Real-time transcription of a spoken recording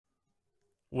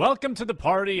Welcome to the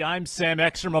party. I'm Sam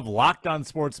Ekstrom of Locked On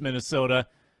Sports Minnesota.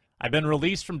 I've been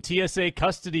released from TSA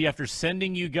custody after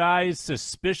sending you guys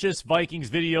suspicious Vikings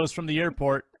videos from the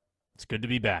airport. It's good to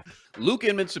be back. Luke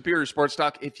Inman, Superior Sports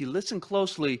Talk. If you listen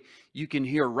closely, you can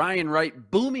hear Ryan Wright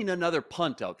booming another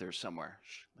punt out there somewhere.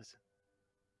 Listen.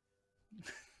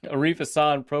 Arif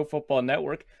Hassan, Pro Football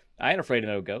Network. I ain't afraid of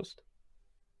no ghost.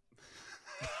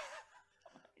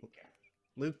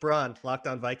 Luke Braun, Locked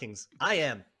On Vikings. I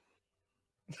am.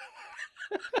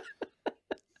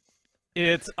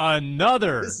 It's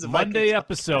another Monday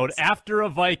episode after a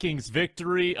Vikings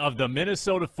victory of the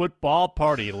Minnesota Football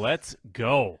Party. Let's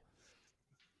go.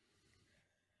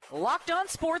 Locked On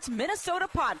Sports Minnesota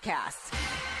Podcast.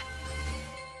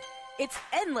 It's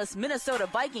endless Minnesota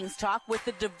Vikings talk with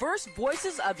the diverse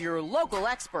voices of your local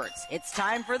experts. It's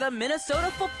time for the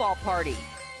Minnesota Football Party.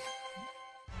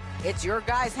 It's your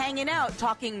guys hanging out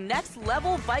talking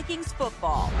next-level Vikings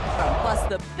football. Plus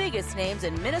the biggest names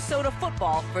in Minnesota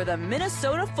football for the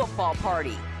Minnesota Football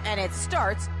Party. And it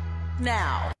starts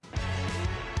now.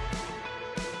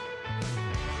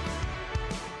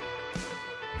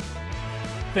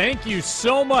 Thank you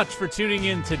so much for tuning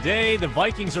in today. The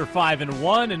Vikings are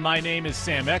 5-1, and my name is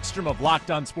Sam Ekstrom of Locked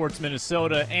On Sports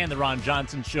Minnesota and The Ron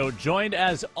Johnson Show, joined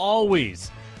as always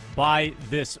by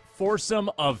this foursome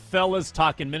of fellas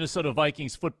talking Minnesota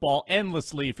Vikings football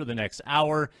endlessly for the next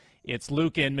hour. It's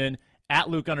Luke Inman, at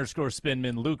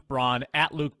Luke_Spinman, Luke Braun,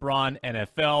 at Luke Braun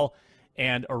NFL,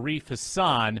 and Arif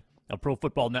Hassan of Pro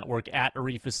Football Network, at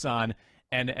Arif Hassan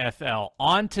NFL.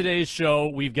 On today's show,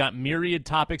 we've got myriad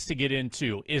topics to get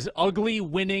into. Is ugly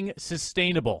winning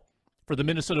sustainable for the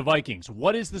Minnesota Vikings?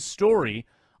 What is the story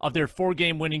of their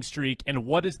 4-game winning streak, and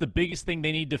what is the biggest thing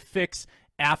they need to fix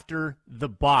after the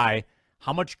bye?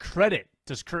 How much credit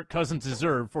does Kirk Cousins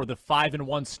deserve for the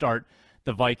 5-1 start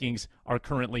the Vikings are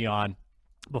currently on?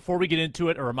 Before we get into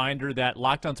it, a reminder that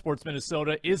Locked On Sports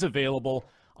Minnesota is available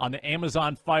on the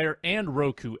Amazon Fire and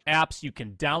Roku apps. You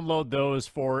can download those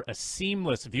for a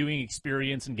seamless viewing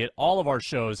experience and get all of our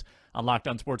shows on Locked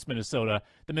On Sports Minnesota,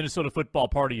 the Minnesota Football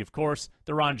Party, of course,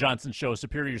 the Ron Johnson Show,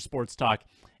 Superior Sports Talk,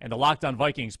 and the Locked On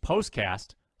Vikings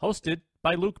postcast hosted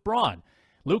by Luke Braun.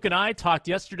 Luke and I talked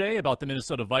yesterday about the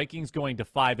Minnesota Vikings going to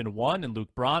 5-1, and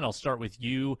Luke Braun, I'll start with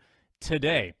you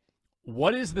today.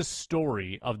 What is the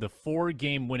story of the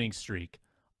 4-game winning streak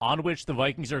on which the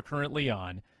Vikings are currently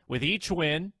on, with each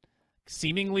win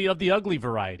seemingly of the ugly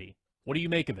variety? What do you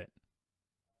make of it?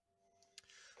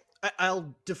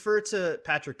 I'll defer to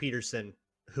Patrick Peterson,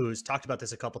 who's talked about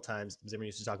this a couple times. Zimmer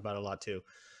used to talk about it a lot too.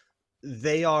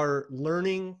 They are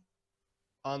learning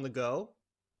on the go,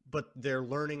 but they're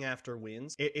learning after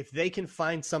wins. If they can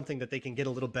find something that they can get a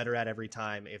little better at every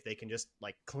time, if they can just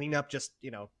clean up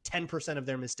 10% of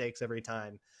their mistakes every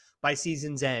time, by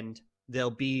season's end,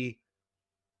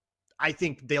 I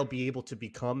think they'll be able to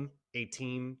become a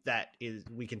team that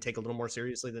we can take a little more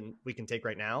seriously than we can take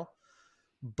right now.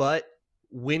 But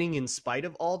winning in spite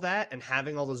of all that and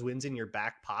having all those wins in your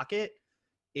back pocket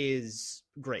is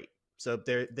great. So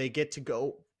they get to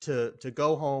go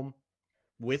home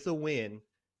with a win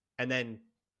and then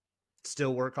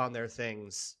still work on their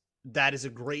things. That is a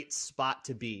great spot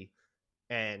to be.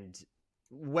 And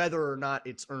whether or not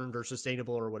it's earned or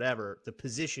sustainable or whatever, the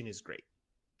position is great.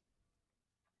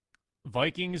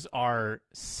 Vikings are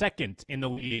second in the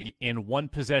league in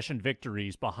one-possession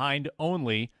victories, behind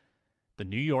only the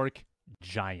New York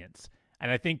Giants. And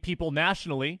I think people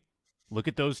nationally look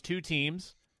at those two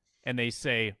teams and they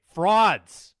say,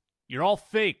 frauds, you're all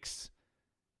fakes.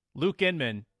 Luke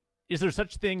Inman, is there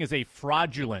such thing as a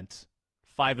fraudulent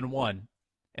 5-1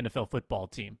 NFL football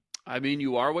team? I mean,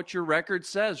 you are what your record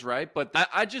says, right? But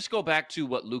I just go back to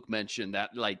what Luke mentioned,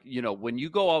 that, when you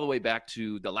go all the way back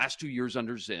to the last 2 years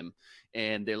under Zim,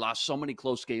 and they lost so many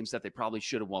close games that they probably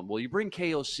should have won. Well, you bring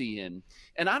KOC in,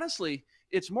 and honestly,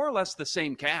 it's more or less the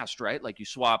same cast, right? Like you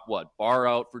swap Barr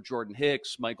out for Jordan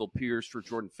Hicks, Michael Pierce for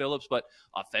Jordan Phillips, but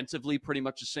offensively pretty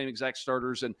much the same exact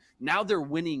starters. And now they're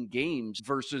winning games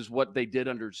versus what they did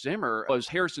under Zimmer. It was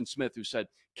Harrison Smith who said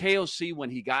KOC, when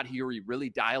he got here, he really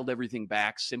dialed everything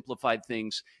back, simplified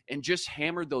things, and just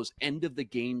hammered those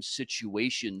end-of-the-game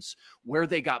situations where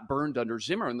they got burned under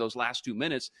Zimmer in those last 2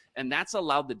 minutes. And that's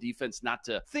allowed the defense not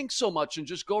to think so much and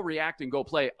just go react and go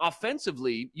play.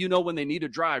 Offensively, when they need a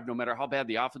drive, no matter how bad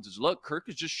the offenses look, Kirk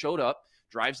has just showed up,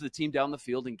 drives the team down the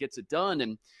field, and gets it done.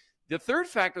 And The third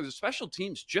factor, the special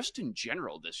teams, just in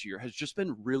general this year, has just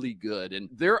been really good. And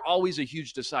they're always a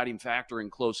huge deciding factor in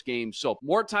close games. So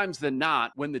more times than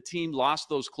not, when the team lost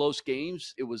those close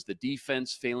games, it was the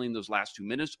defense failing those last 2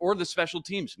 minutes or the special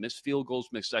teams, missed field goals,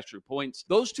 missed extra points.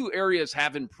 Those two areas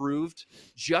have improved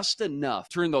just enough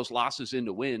to turn those losses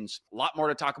into wins. A lot more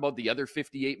to talk about the other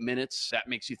 58 minutes. That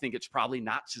makes you think it's probably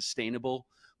not sustainable.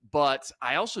 But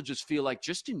I also just feel like,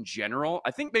 just in general,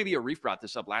 I think maybe Arif brought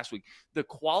this up last week, the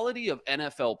quality of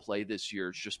NFL play this year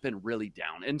has just been really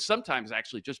down, and sometimes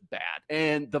actually just bad.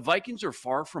 And the Vikings are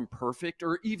far from perfect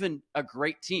or even a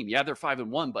great team. Yeah, they're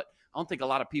 5-1, but I don't think a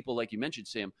lot of people, like you mentioned,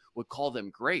 Sam, would call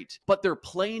them great. But they're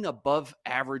playing above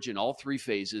average in all three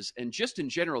phases. And just in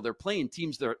general, they're playing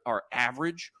teams that are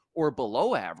average or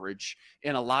below average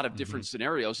in a lot of different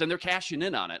scenarios, and they're cashing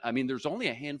in on it. I mean, there's only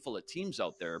a handful of teams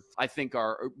out there I think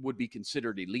would be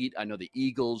considered elite. I know the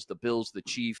Eagles, the Bills, the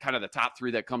Chiefs, kind of the top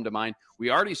three that come to mind.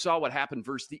 We already saw what happened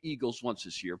versus the Eagles once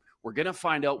this year. We're going to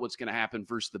find out what's going to happen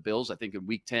versus the Bills, I think, in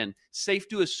Week 10. Safe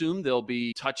to assume they'll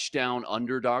be touchdown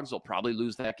underdogs. They'll probably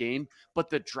lose that game. But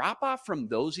the drop-off from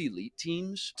those elite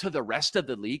teams to the rest of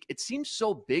the league, it seems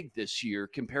so big this year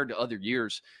compared to other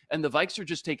years. And the Vikes are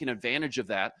just taking advantage of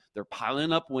that. They're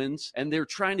piling up wins, and they're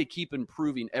trying to keep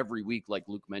improving every week, like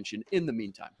Luke mentioned, in the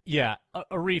meantime. Yeah,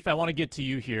 Arif, I want to get to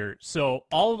you here. So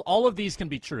all of these can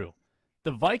be true.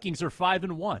 The Vikings are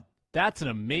 5-1. That's an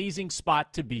amazing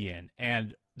spot to be in,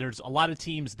 and there's a lot of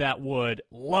teams that would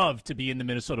love to be in the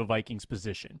Minnesota Vikings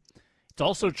position. It's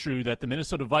also true that the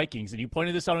Minnesota Vikings, and you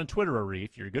pointed this out on Twitter,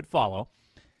 Arif, you're a good follow,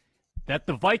 that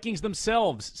the Vikings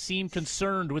themselves seem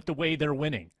concerned with the way they're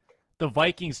winning. The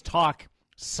Vikings talk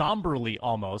somberly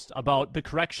almost about the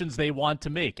corrections they want to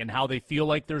make and how they feel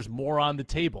like there's more on the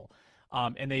table.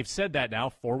 And they've said that now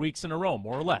 4 weeks in a row,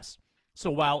 more or less. So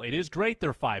while it is great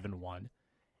they're 5-1,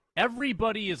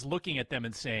 everybody is looking at them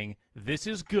and saying, this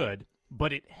is good,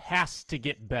 but it has to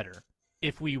get better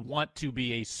if we want to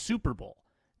be a Super Bowl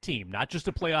team, not just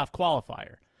a playoff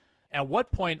qualifier. At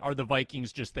what point are the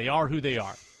Vikings just, they are who they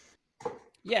are?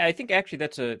 Yeah, I think actually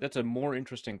that's a more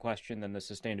interesting question than the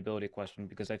sustainability question,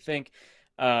 because I think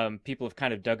people have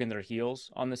kind of dug in their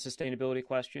heels on the sustainability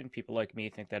question. People like me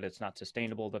think that it's not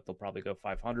sustainable, that they'll probably go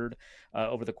 500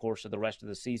 over the course of the rest of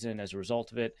the season as a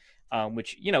result of it,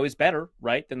 which, is better,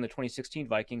 right, than the 2016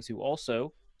 Vikings, who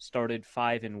also started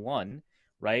 5-1,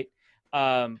 right?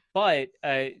 But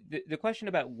the question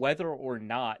about whether or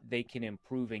not they can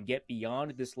improve and get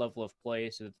beyond this level of play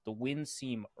so that the wins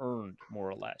seem earned, more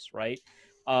or less, right,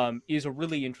 is a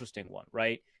really interesting one,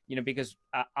 right? Because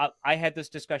I had this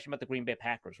discussion about the Green Bay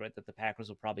Packers, right? That the Packers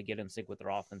will probably get in sync with their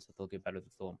offense, that they'll get better, that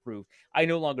they'll improve. I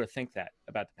no longer think that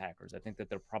about the Packers. I think that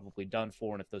they're probably done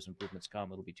for, and if those improvements come,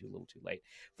 it'll be a little too late.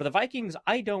 For the Vikings,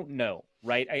 I don't know,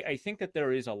 right? I think that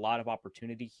there is a lot of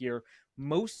opportunity here,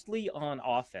 mostly on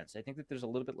offense. I think that there's a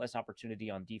little bit less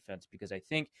opportunity on defense, because I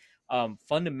think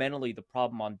fundamentally the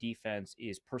problem on defense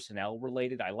is personnel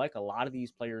related. I like a lot of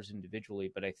these players individually,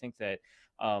 but I think that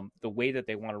the way that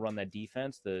they want to run that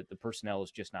defense, the personnel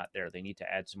is just not there. They need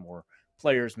to add some more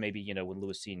players. Maybe, when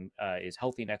Lewis Cine is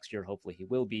healthy next year, hopefully he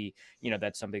will be,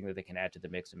 that's something that they can add to the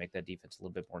mix and make that defense a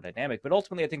little bit more dynamic. But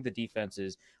ultimately, I think the defense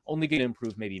is only going to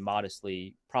improve maybe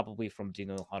modestly, probably from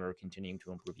Daniel Hunter continuing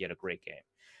to improve. Yet a great game.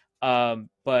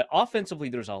 But offensively,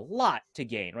 there's a lot to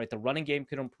gain, right? The running game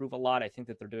could improve a lot. I think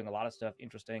that they're doing a lot of stuff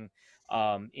interesting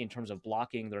in terms of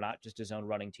blocking. They're not just a zone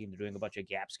running team. They're doing a bunch of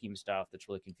gap scheme stuff that's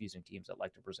really confusing teams that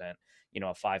like to present,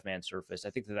 a five-man surface.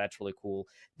 I think that that's really cool.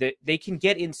 That they can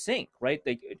get in sync, right?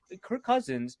 Kirk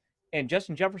Cousins and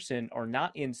Justin Jefferson are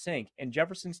not in sync, and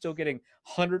Jefferson's still getting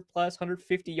 100 plus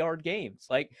 150-yard games.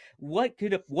 Like, what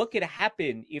could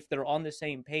happen if they're on the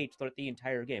same page throughout the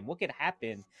entire game? What could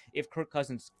happen if Kirk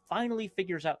Cousins finally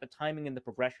figures out the timing and the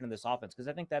progression of this offense? Because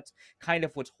I think that's kind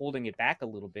of what's holding it back a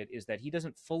little bit, is that he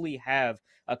doesn't fully have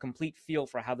a complete feel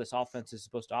for how this offense is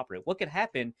supposed to operate. What could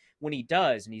happen when he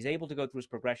does, and he's able to go through his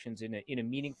progressions in a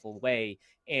meaningful way,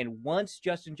 and once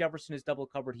Justin Jefferson is double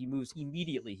covered, he moves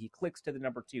immediately. He clicks to the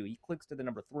number 2. He clicks to the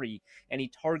number 3, and he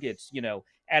targets,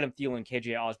 Adam Thielen,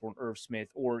 KJ Osborne, Irv Smith,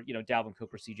 or, Dalvin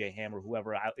Cook or CJ Ham, or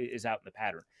whoever is out in the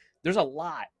pattern. There's a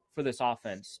lot for this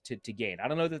offense to gain. I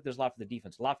don't know that there's a lot for the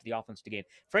defense, a lot for the offense to gain.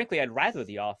 Frankly, I'd rather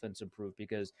the offense improve,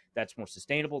 because that's more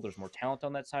sustainable. There's more talent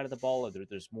on that side of the ball.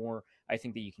 There's more, I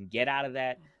think, that you can get out of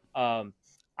that.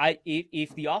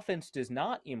 If the offense does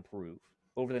not improve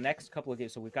over the next couple of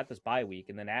games, so we've got this bye week,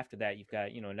 and then after that, you've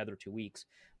got, another 2 weeks,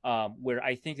 where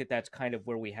I think that that's kind of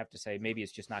where we have to say maybe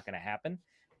it's just not going to happen.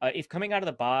 If coming out of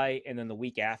the bye and then the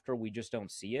week after we just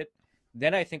don't see it,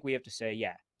 then I think we have to say,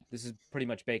 yeah, this is pretty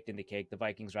much baked into cake. The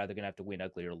Vikings are either going to have to win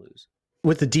ugly or lose.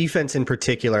 with the defense in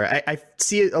particular, I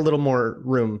see a little more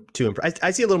room to improve.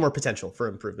 I see a little more potential for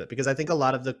improvement because I think a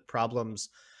lot of the problems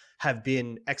have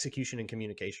been execution and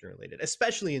communication related,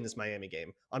 especially in this Miami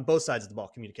game. On both sides of the ball,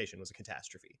 communication was a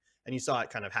catastrophe, and you saw it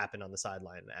kind of happen on the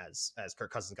sideline as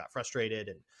Kirk Cousins got frustrated,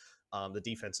 and the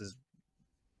defense has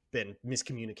been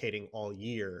miscommunicating all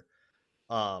year.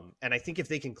 And I think if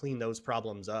they can clean those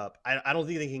problems up, I don't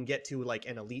think they can get to like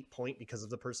an elite point because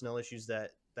of the personnel issues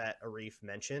that Arif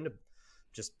mentioned.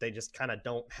 They just kind of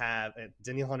don't have.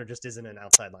 Danielle Hunter just isn't an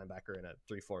outside linebacker in a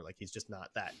 3-4. Like, he's just not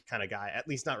that kind of guy, at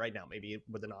least not right now. Maybe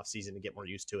with an off season to get more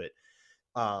used to it.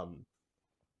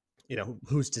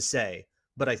 Who's to say?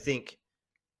 But I think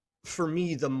for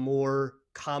me, the more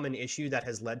common issue that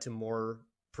has led to more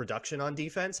production on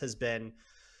defense has been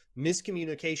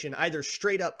miscommunication, either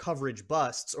straight up coverage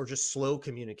busts or just slow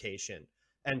communication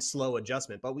and slow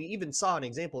adjustment. But we even saw an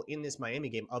example in this Miami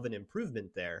game of an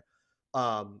improvement there.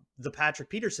 The Patrick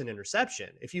Peterson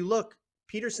interception. If you look,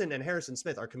 Peterson and Harrison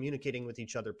Smith are communicating with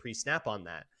each other pre-snap on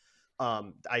that.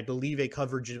 I believe a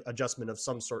coverage adjustment of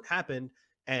some sort happened,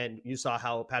 and you saw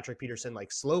how Patrick Peterson like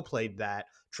slow played that,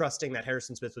 trusting that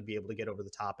Harrison Smith would be able to get over the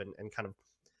top and kind of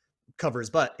cover his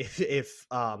butt if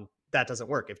that doesn't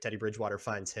work. If Teddy Bridgewater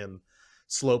finds him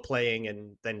slow playing,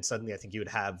 and then suddenly I think you would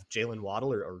have Jalen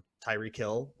Waddle or Tyreek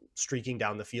Hill streaking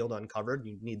down the field uncovered.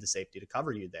 You need the safety to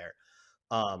cover you there.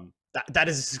 That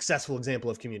is a successful example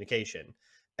of communication.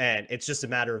 And it's just a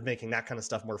matter of making that kind of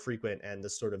stuff more frequent, and the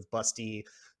sort of busty,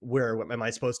 where am I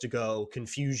supposed to go,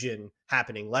 confusion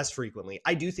happening less frequently.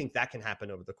 I do think that can happen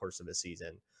over the course of a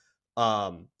season.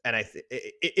 And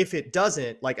if it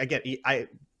doesn't, like, again, I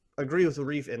agree with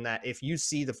Arif in that if you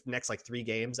see the next like 3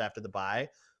 games after the bye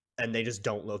and they just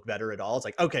don't look better at all, it's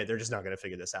like, okay, they're just not going to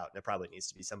figure this out, and it probably needs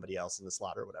to be somebody else in the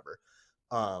slot or whatever.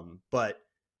 But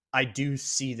I do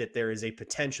see that there is a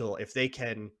potential, if they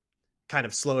can kind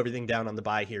of slow everything down on the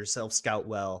bye here, self-scout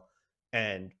well,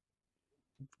 and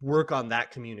work on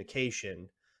that communication,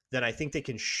 then I think they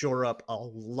can shore up a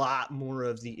lot more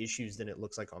of the issues than it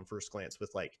looks like on first glance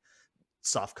with like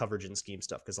soft coverage and scheme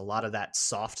stuff. Because a lot of that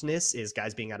softness is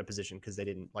guys being out of position because they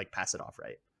didn't like pass it off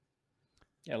right.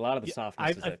 Yeah, a lot of the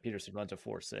softness is that Peterson runs a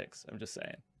 4.6. I'm just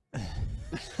saying.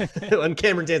 When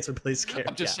Cameron Dancer plays Cam.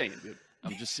 I'm just saying, dude.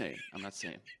 I'm just saying. I'm not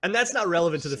saying. And that's not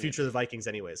relevant to the future of the Vikings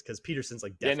anyways, because Peterson's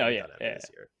like definitely done it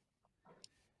this year.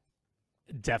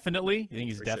 Definitely? You think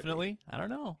he's definitely? I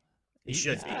don't know. He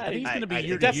should be. I think he's going to be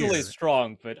year to definitely year.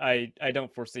 strong, but I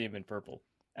don't foresee him in purple,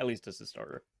 at least as a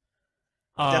starter.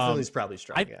 Definitely is probably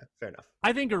strong. Yeah, fair enough.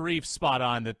 I think Arif's spot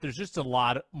on that there's just a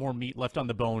lot more meat left on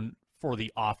the bone for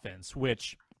the offense,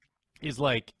 which is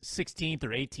like 16th or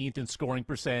 18th in scoring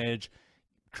percentage.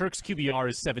 Kirk's QBR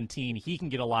is 17. He can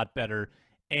get a lot better.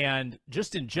 And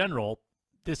just in general,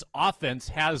 this offense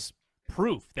has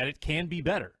proof that it can be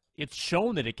better. It's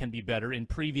shown that it can be better in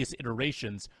previous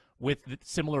iterations with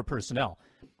similar personnel.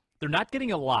 They're not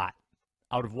getting a lot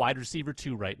out of wide receiver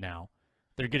 2 right now.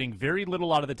 They're getting very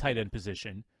little out of the tight end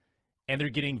position, and they're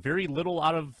getting very little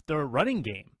out of the running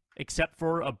game, except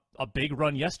for a big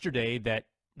run yesterday that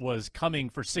was coming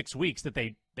for 6 weeks that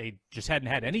they just hadn't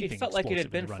had anything. It felt like it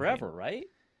had been forever, right?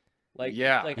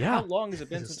 How long has it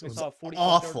been since we saw 40?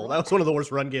 Awful. That was one of the worst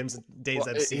run games days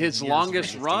I've seen. His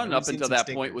longest run up until that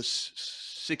point was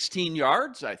 16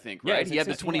 yards, I think, right? Yeah, he had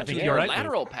the 22-yard right.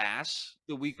 lateral pass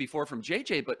the week before from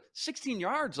JJ, but 16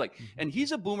 yards, and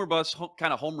he's a boomer bust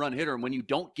kind of home run hitter. And when you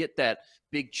don't get that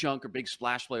big chunk or big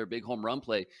splash play or big home run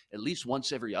play at least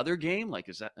once every other game,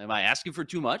 am I asking for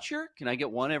too much here? Can I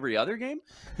get one every other game?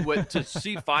 To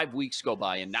see 5 weeks go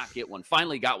by and not get one,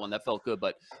 finally got one, that felt good.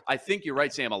 But I think you're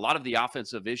right, Sam. A lot of the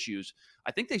offensive issues,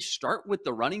 I think they start with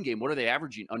the running game. What are they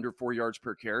averaging? Under 4 yards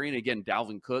per carry. And again,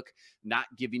 Dalvin Cook not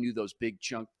giving you those big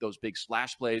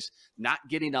splash plays, not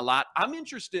getting a lot. I'm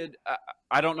interested.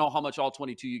 I don't know how much all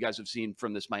 22 you guys have seen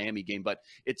from this Miami game, but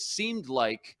it seemed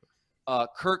like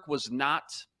Kirk was not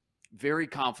very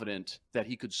confident that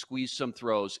he could squeeze some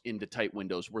throws into tight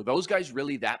windows. Were those guys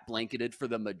really that blanketed for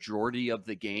the majority of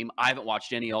the game? I haven't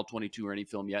watched any all 22 or any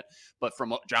film yet, but from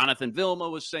what Jonathan Vilma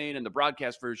was saying in the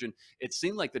broadcast version, it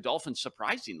seemed like the Dolphins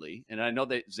surprisingly, and I know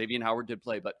that Xavier Howard did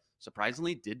play, but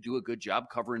surprisingly did do a good job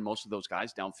covering most of those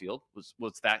guys downfield.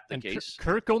 Was that the case?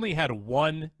 Kirk only had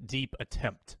one deep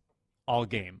attempt all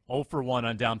game, 0 for 1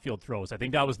 on downfield throws. I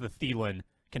think that was the Thielen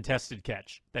contested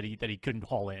catch that he couldn't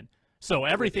haul in. So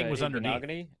everything was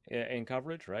underneath. In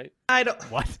coverage, right? I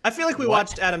feel like we What?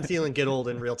 watched Adam Thielen get old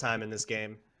in real time in this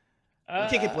game. You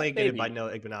can't get blanketed by no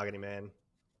Igbenogany, man.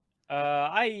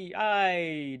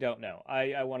 I don't know.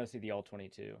 I want to see the all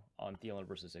 22 on Thielen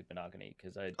versus Igbenogany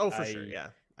because For sure, yeah.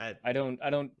 I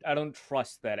don't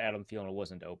trust that Adam Thielen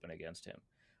wasn't open against him.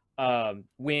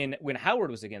 When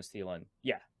Howard was against Thielen,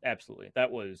 yeah, absolutely,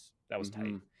 that was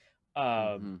tight.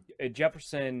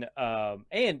 Jefferson,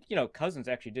 and Cousins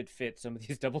actually did fit some of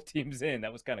these double teams in.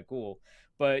 That was kind of cool.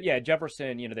 But yeah,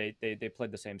 Jefferson, they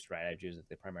played the same strategies.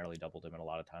 They primarily doubled him, and a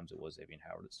lot of times it was Xavier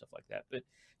Howard and stuff like that. But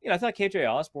I thought KJ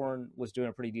Osborne was doing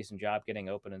a pretty decent job getting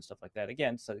open and stuff like that.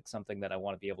 Again, so it's something that I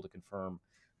want to be able to confirm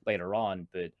later on.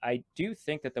 But I do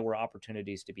think that there were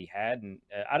opportunities to be had, and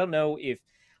I don't know if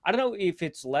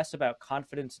it's less about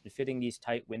confidence in fitting these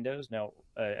tight windows. Now,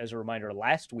 as a reminder,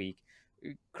 last week,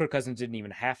 Kirk Cousins didn't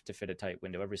even have to fit a tight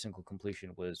window. Every single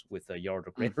completion was with a yard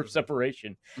or greater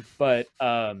separation. But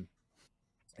I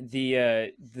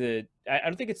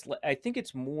don't think I think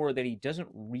it's more that he doesn't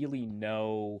really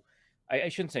know. I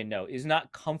shouldn't say no, is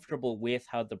not comfortable with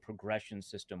how the progression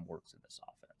system works in this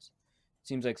offense. It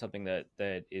seems like something that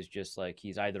is just like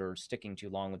he's either sticking too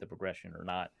long with the progression or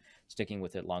not sticking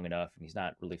with it long enough, and he's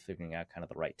not really figuring out kind of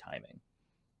the right timing.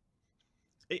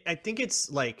 I think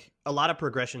it's like a lot of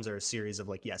progressions are a series of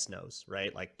like yes, no's,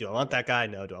 right? Like, do I want that guy?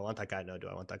 No. Do I want that guy? No. Do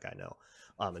I want that guy? No.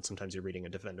 And sometimes you're reading a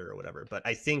defender or whatever. But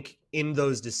I think in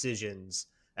those decisions,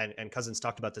 and Cousins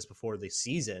talked about this before the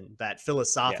season, that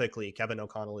philosophically Kevin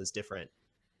O'Connell is different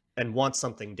and wants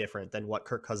something different than what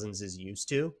Kirk Cousins is used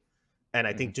to. And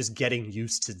I think just getting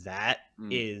used to that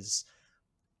is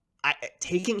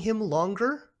taking him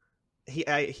longer.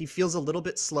 He feels a little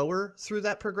bit slower through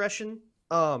that progression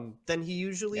than he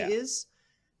usually is.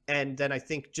 And then I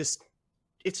think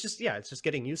it's just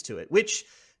getting used to it, which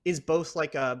is both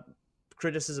like a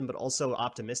criticism, but also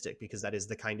optimistic, because that is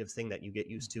the kind of thing that you get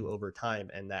used to over time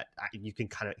and that you can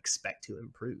kind of expect to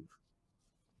improve.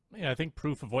 Yeah, I think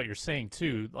proof of what you're saying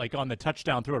too, like on the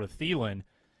touchdown throw to Thielen,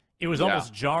 it was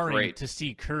almost jarring to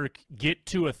see Kirk get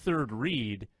to a third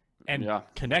read and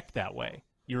connect that way.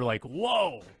 You're like,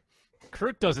 whoa,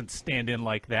 Kirk doesn't stand in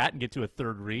like that and get to a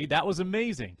third read. That was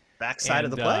amazing. Backside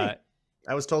of the play.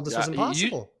 I was told this was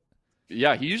impossible.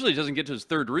 He usually doesn't get to his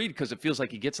third read because it feels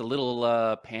like he gets a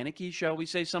little panicky, shall we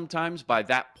say, sometimes by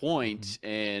that point.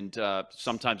 And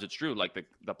sometimes it's true, like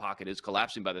the pocket is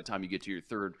collapsing by the time you get to your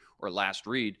third or last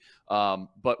read.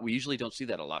 But we usually don't see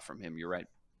that a lot from him. You're right.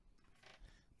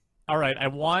 All right, I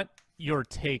want your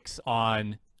takes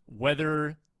on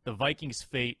whether the Vikings'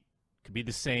 fate could be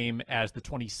the same as the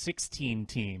 2016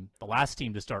 team, the last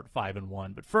team to start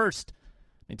 5-1. But first,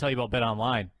 let me tell you about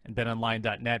BetOnline and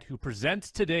BetOnline.net, who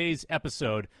presents today's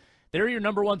episode. They're your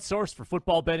number one source for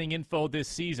football betting info this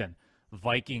season.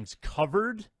 Vikings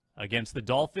covered against the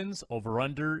Dolphins.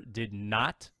 Over/under did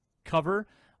not cover,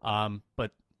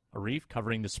 but Arif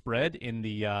covering the spread in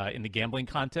the gambling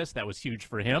contest, that was huge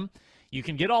for him. You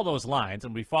can get all those lines,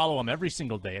 and we follow them every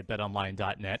single day at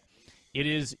BetOnline.net. It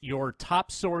is your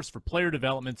top source for player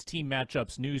developments, team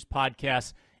matchups, news,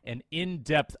 podcasts, and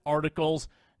in-depth articles.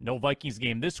 No Vikings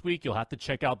game this week. You'll have to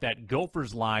check out that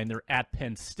Gophers line. They're at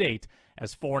Penn State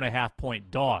as 4.5-point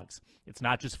dogs. It's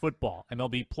not just football.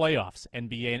 MLB playoffs,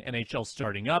 NBA and NHL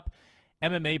starting up,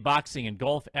 MMA, boxing, and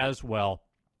golf as well.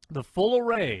 The full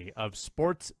array of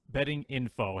sports betting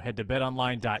info. Head to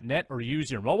betonline.net or use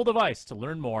your mobile device to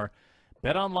learn more.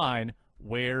 BetOnline,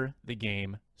 where the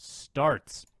game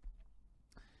starts.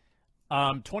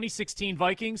 2016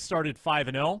 Vikings started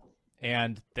 5-0,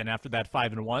 and then after that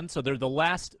 5-1. So they're the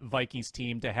last Vikings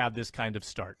team to have this kind of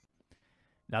start.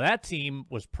 Now that team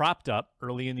was propped up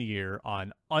early in the year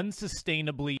on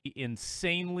unsustainably,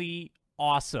 insanely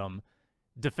awesome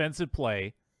defensive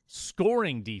play,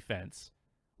 scoring defense,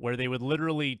 where they would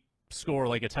literally score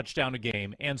like a touchdown a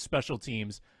game, and special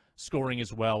teams scoring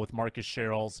as well with Marcus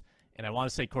Sherrills, and I want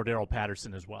to say Cordero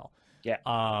Patterson as well.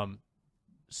 Yeah.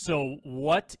 So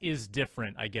what is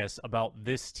different, I guess, about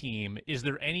this team? Is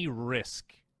there any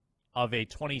risk of a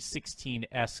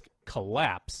 2016-esque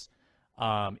collapse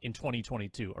in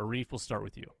 2022? Arif, we'll start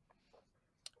with you.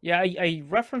 Yeah, I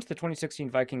referenced the 2016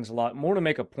 Vikings a lot, more to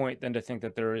make a point than to think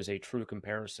that there is a true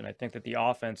comparison. I think that the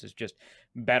offense is just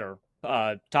better,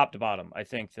 top to bottom. I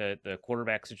think that the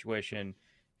quarterback situation,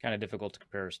 kind of difficult to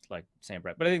compare to like Sam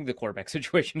Brett, but I think the quarterback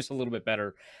situation is a little bit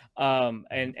better. And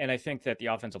I think that the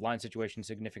offensive line situation is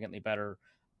significantly better.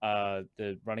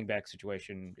 The running back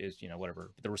situation is,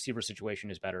 whatever. The receiver situation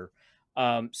is better.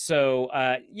 It's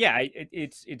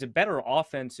a better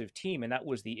offensive team, and that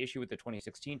was the issue with the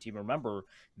 2016 team. Remember,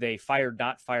 they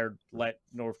let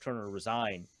Norv Turner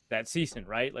resign that season,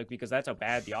 right? Like, because that's how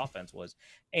bad the offense was.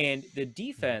 And the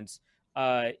defense,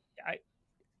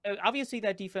 obviously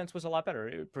that defense was a lot better.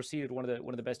 It preceded one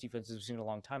of the best defenses we've seen in a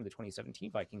long time, the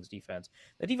 2017 Vikings defense.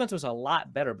 The defense was a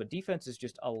lot better, but defense is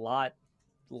just a lot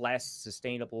less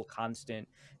sustainable, constant,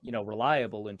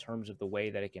 reliable in terms of the way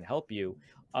that it can help you.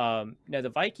 Now, the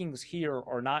Vikings here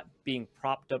are not being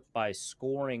propped up by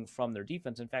scoring from their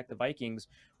defense. In fact, the Vikings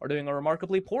are doing a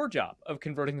remarkably poor job of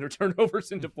converting their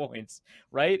turnovers into points,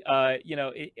 right? I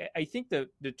think the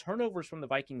turnovers from the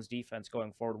Vikings defense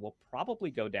going forward will probably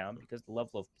go down because the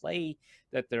level of play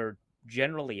that they're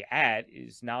generally at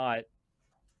is not,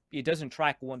 it doesn't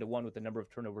track one-to-one with the number of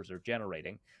turnovers they're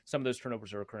generating. Some of those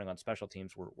turnovers are occurring on special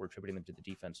teams. We're attributing them to the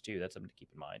defense too. That's something to keep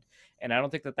in mind. And I don't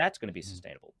think that that's going to be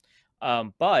sustainable.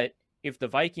 But if the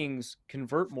Vikings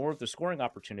convert more of the scoring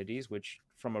opportunities, which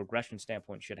from a regression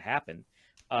standpoint should happen,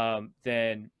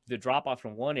 then the drop-off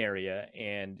from one area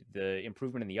and the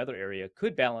improvement in the other area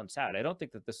could balance out. I don't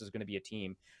think that this is going to be a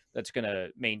team that's going to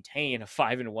maintain a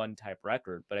 5-1 type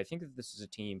record, but I think that this is a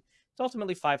team it's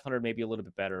ultimately 500, maybe a little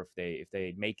bit better if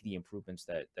they make the improvements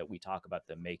that we talk about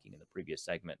them making in the previous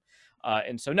segment.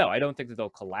 And so, no, I don't think that they'll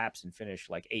collapse and finish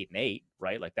like 8-8,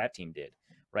 right? Like that team did,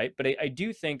 right? But I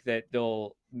do think that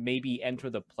they'll maybe enter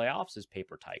the playoffs as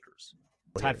paper tigers.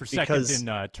 Tied for second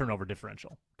in turnover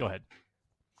differential. Go ahead.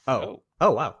 Oh,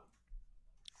 wow.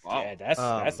 Yeah, that's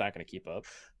not going to keep up.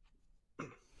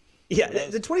 Yeah,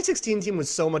 the 2016 team was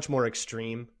so much more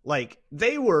extreme. Like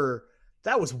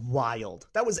that was wild.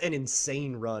 That was an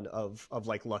insane run of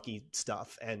like lucky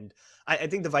stuff. And I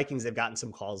think the Vikings, they've gotten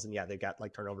some calls, and yeah, they've got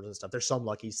like turnovers and stuff. There's some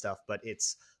lucky stuff, but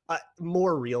it's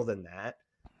more real than that.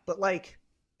 But like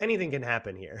anything can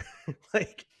happen here.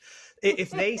 Like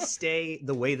if they stay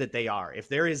the way that they are, if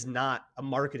there is not a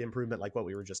market improvement like what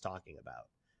we were just talking about,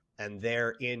 and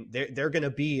they're going to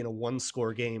be in a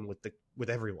 1-score game with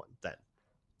everyone then.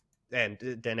 And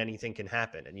then anything can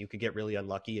happen, and you could get really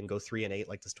unlucky and go 3-8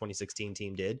 like this 2016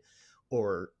 team did,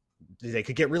 or they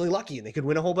could get really lucky and they could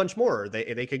win a whole bunch more. Or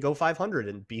they could go 500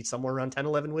 and be somewhere around 10,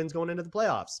 11 wins going into the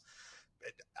playoffs.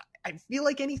 I feel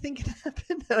like anything can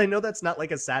happen. I know that's not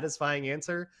like a satisfying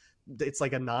answer. It's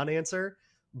like a non-answer,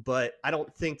 but I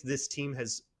don't think this team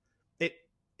has it.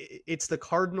 It's the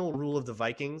cardinal rule of the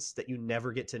Vikings that you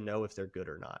never get to know if they're good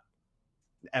or not.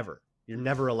 Ever. You're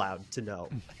never allowed to know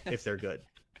if they're good.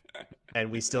 And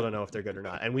we still don't know if they're good or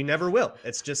not. And we never will.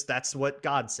 It's just, that's what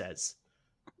God says.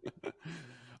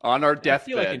 On our deathbed. I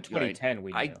feel like in 2010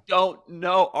 we knew. I don't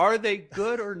know. Are they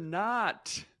good or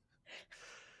not?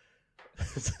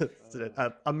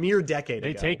 a mere decade ago.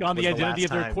 They take on the identity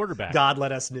of their quarterback. God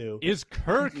let us know. Is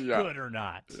Kirk good or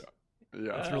not?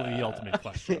 Yeah. That's really the ultimate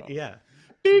question. Yeah.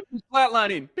 Beep,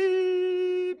 flatlining.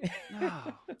 Beep.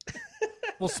 Oh.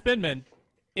 Well, Spinman,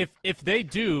 if they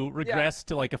do regress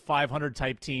to like a 500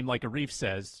 type team, like Arif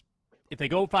says, if they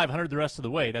go 500 the rest of the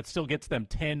way, that still gets them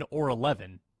 10 or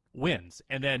 11 wins.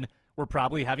 And then we're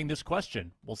probably having this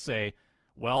question. We'll say,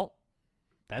 well,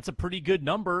 that's a pretty good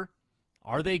number.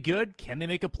 Are they good? Can they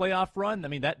make a playoff run? I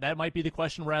mean, that might be the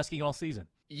question we're asking all season.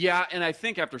 Yeah, and I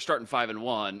think after starting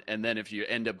 5-1, and then if you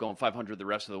end up going 500 the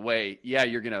rest of the way, yeah,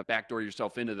 you're going to backdoor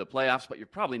yourself into the playoffs, but you're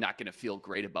probably not going to feel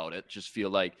great about it. Just feel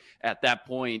like at that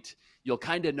point, you'll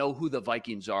kind of know who the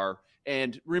Vikings are.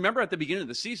 And remember at the beginning of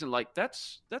the season, like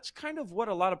that's kind of what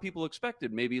a lot of people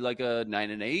expected. Maybe like a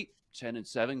 9-8,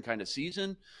 10-7 kind of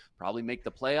season. Probably make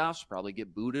the playoffs, probably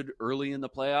get booted early in the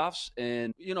playoffs.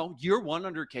 And, year one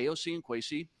under KOC and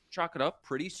Kwesi, chalk it up,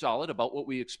 pretty solid, about what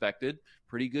we expected.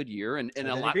 Pretty good year and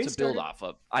a lot to build off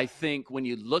of. I think when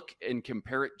you look and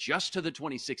compare it just to the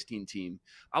 2016 team,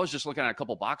 I was just looking at a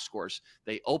couple box scores.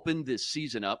 They opened this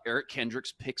season up. Eric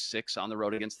Kendricks pick 6 on the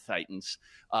road against the Titans.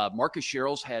 Marcus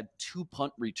Sherrills had 2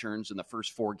 punt returns in the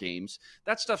first 4 games.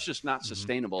 That stuff's just not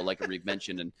sustainable, like Arif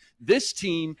mentioned. And this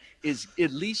team is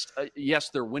at least, yes,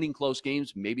 they're winning close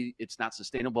games. Maybe it's not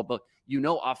sustainable, but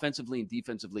offensively and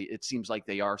defensively, it seems like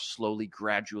they are slowly,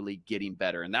 gradually getting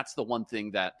better. And that's the one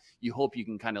thing that you hope you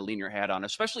can kind of lean your hat on,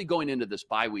 especially going into this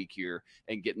bye week here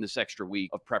and getting this extra week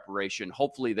of preparation.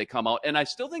 Hopefully they come out. And I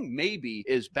still think maybe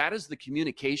as bad as the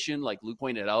communication, like Luke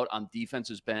pointed out, on defense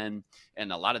has been,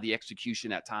 and a lot of the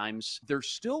execution at times, there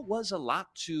still was a lot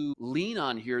to lean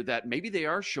on here that maybe they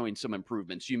are showing some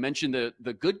improvements. You mentioned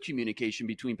the good communication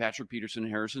between Patrick Peterson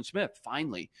and Harrison Smith.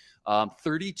 Finally,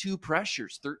 32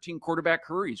 pressures, 13 quarterback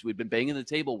hurries. We've been banging the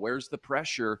table. Where's the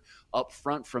pressure up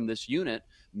front from this unit?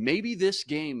 Maybe this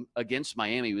game against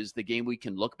Miami was the game we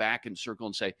can look back and circle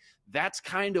and say, that's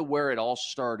kind of where it all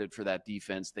started for that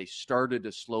defense. They started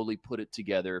to slowly put it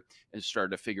together and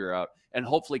started to figure out, and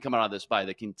hopefully come out of this bye,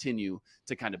 they continue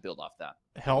to kind of build off that.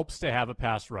 Helps to have a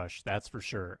pass rush, that's for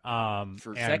sure.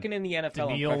 For second in the NFL.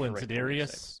 Daniil and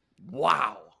Za'Darius.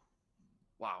 Wow.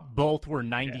 Both were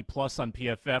 90-plus on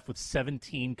PFF with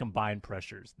 17 combined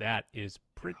pressures. That is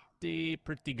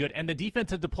pretty good. And the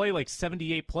defense had to play like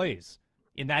 78 plays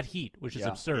in that heat, which is Yeah.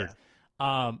 absurd.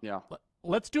 Yeah.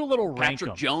 Let's do a little rank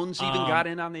Patrick 'em. Jones even got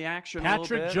in on the action. Patrick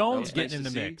a little bit. Jones That was getting in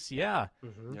nice the to see. mix. Yeah.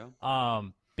 Yeah.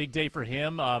 Big day for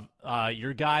him.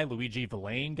 Your guy, Luigi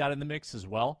Villain, got in the mix as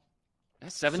well.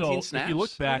 That's 17 So, snaps. if you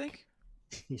look back, I think.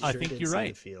 He I sure think did you're see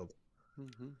right. The field.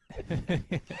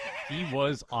 He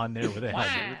was on there with a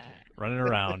head, running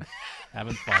around,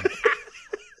 having fun.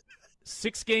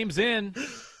 6 games in,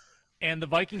 and the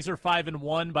Vikings are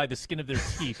 5-1 by the skin of their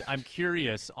teeth. I'm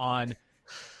curious on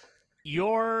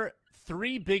your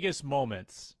 3 biggest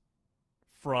moments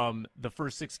from the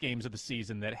first 6 games of the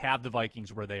season that have the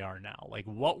Vikings where they are now. Like,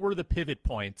 what were the pivot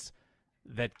points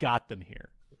that got them here?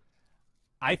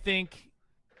 I think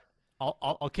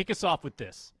I'll kick us off with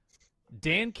this.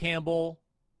 Dan Campbell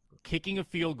kicking a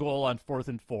field goal on 4th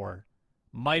and 4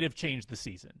 might have changed the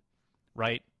season,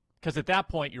 right? Because at that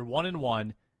point, you're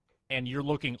 1-1, and you're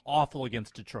looking awful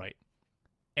against Detroit.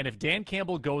 And if Dan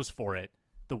Campbell goes for it,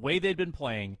 the way they've been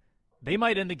playing, they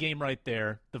might end the game right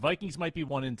there. The Vikings might be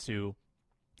 1-2.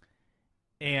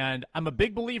 And I'm a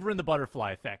big believer in the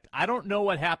butterfly effect. I don't know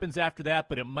what happens after that,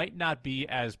 but it might not be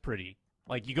as pretty.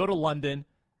 Like, you go to London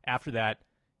after that,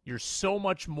 you're so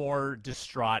much more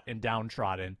distraught and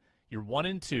downtrodden. You're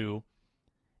 1-2,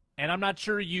 and I'm not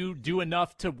sure you do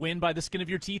enough to win by the skin of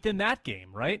your teeth in that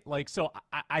game, right? Like, so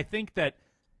I think that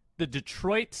the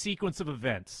Detroit sequence of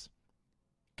events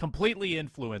completely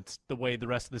influenced the way the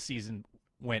rest of the season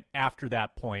went after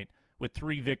that point, with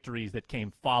 3 victories that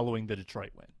came following the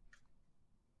Detroit win.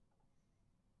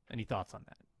 Any thoughts on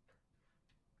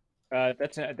that?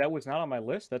 That was not on my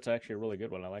list. That's actually a really good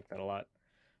one. I like that a lot.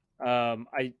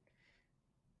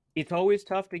 It's always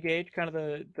tough to gauge kind of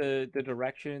the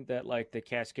direction that like the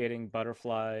cascading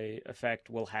butterfly effect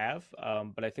will have.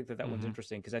 But I think that one's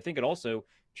interesting because I think it also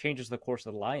changes the course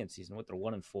of the Lions season. What, they're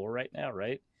 1-4 right now,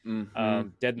 right?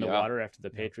 Dead in the water after the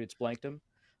Patriots blanked them.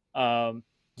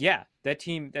 Yeah, that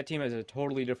team has a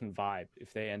totally different vibe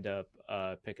if they end up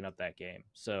picking up that game.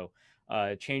 So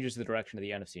it changes the direction of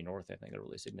the NFC North, I think, in a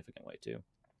really significant way too.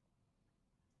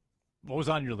 What was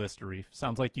on your list, Arif?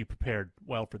 Sounds like you prepared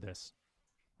well for this.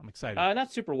 I'm excited.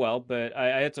 Not super well, but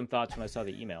I had some thoughts when I saw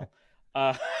the email.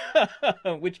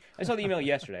 Which I saw the email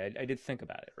yesterday. I did think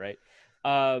about it, right?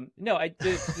 No,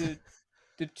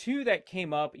 the 2 that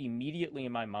came up immediately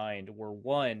in my mind were,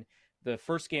 one, the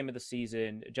first game of the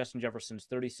season, Justin Jefferson's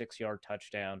 36-yard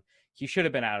touchdown. He should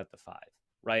have been out at the 5,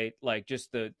 right? Like,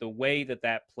 just the way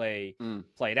that play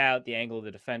played out, the angle of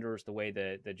the defenders, the way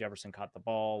that Jefferson caught the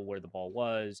ball, where the ball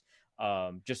was,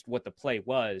 just what the play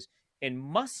was. And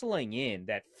muscling in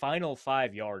that final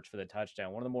 5 yards for the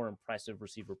touchdown, one of the more impressive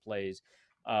receiver plays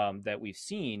that we've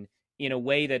seen, in a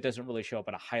way that doesn't really show up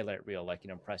in a highlight reel, like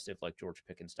an impressive, like George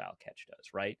Pickens style catch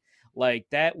does, right? Like,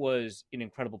 that was an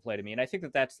incredible play to me. And I think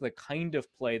that that's the kind of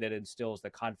play that instills the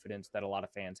confidence that a lot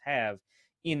of fans have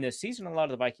in this season, a lot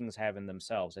of the Vikings have in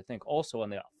themselves. I think also on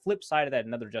the flip side of that,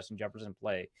 another Justin Jefferson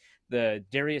play, the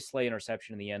Darius Slay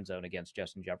interception in the end zone against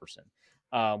Justin Jefferson,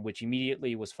 which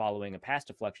immediately was following a pass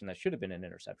deflection that should have been an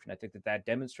interception. I think that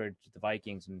demonstrated to the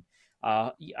Vikings, and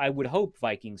I would hope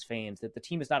Vikings fans, that the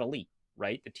team is not elite,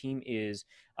 right? The team is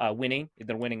winning.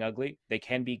 They're winning ugly. They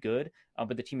can be good,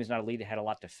 but the team is not elite. They had a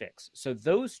lot to fix. So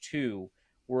those 2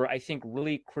 were, I think,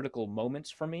 really critical moments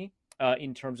for me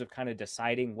in terms of kind of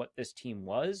deciding what this team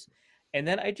was. And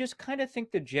then I just kind of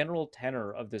think the general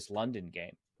tenor of this London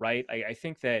game, right? I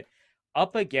think that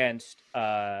up against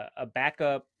a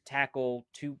backup tackle,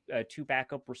 two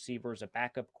backup receivers, a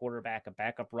backup quarterback, a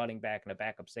backup running back, and a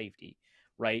backup safety,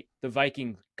 right? The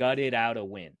Vikings gutted out a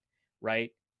win,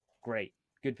 right? Great.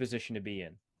 Good position to be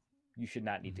in. You should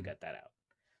not need to gut that out.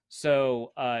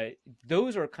 So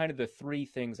those are kind of the 3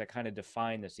 things that kind of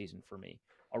define the season for me.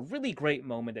 A really great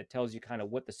moment that tells you kind of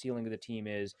what the ceiling of the team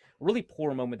is, a really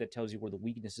poor moment that tells you where the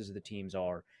weaknesses of the teams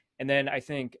are, and then I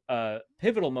think a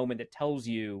pivotal moment that tells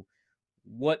you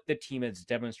what the team has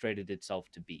demonstrated itself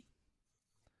to be.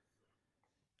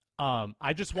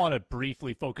 I just want to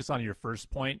briefly focus on your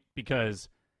first point, because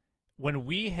when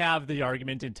we have the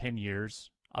argument in 10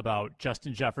 years about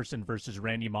Justin Jefferson versus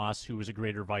Randy Moss, who was a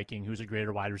greater Viking, who's a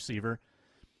greater wide receiver,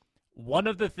 one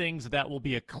of the things that will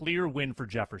be a clear win for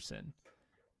Jefferson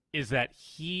is that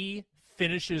he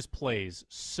finishes plays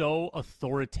so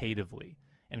authoritatively.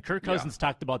 And Kirk Cousins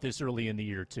talked about this early in the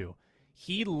year too.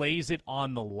 He lays it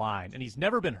on the line, and he's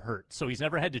never been hurt, so he's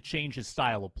never had to change his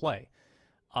style of play.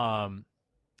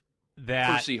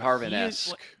 That Percy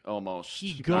Harvin-esque almost.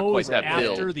 He Not goes quite that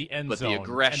after build, the end but zone. the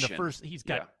aggression. And the first, he's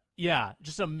got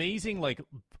just amazing like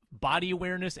body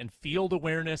awareness and field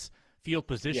awareness, field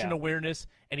position awareness,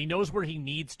 and he knows where he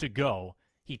needs to go.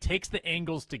 He takes the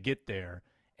angles to get there.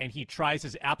 and he tries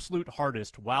his absolute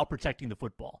hardest while protecting the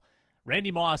football.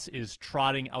 Randy Moss is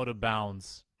trotting out of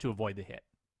bounds to avoid the hit.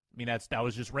 I mean, that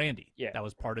was just Randy. Yeah. That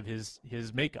was part of his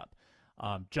makeup.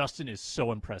 Justin is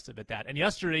so impressive at that. And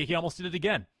yesterday, he almost did it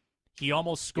again. He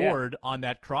almost scored on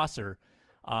that crosser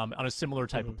on a similar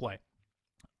type of play.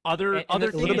 Other a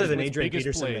little bit of an Adrian Adrian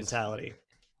Peterson mentality.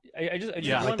 I just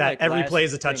yeah, like that. Every play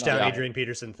is a thing touchdown. on that. Adrian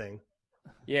Peterson thing.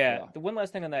 Yeah, the one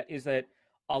last thing on that is that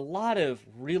a lot of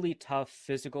really tough,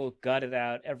 physical, gutted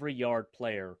out, every yard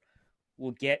player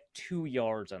will get 2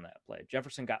 yards on that play.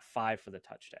 Jefferson got 5 for the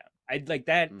touchdown. I'd like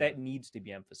that. That needs to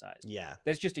be emphasized. Yeah,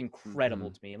 that's just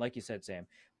incredible to me. And like you said, Sam,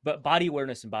 but body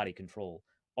awareness and body control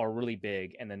are really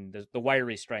big. And then the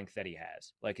wiry strength that he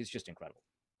has, like, it's just incredible.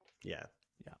 Yeah.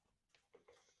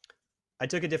 I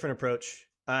took a different approach.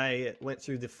 I went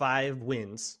through the 5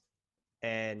 wins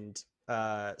and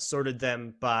sorted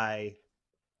them by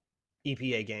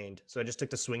EPA gained. So I just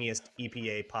took the swingiest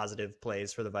EPA positive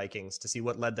plays for the Vikings to see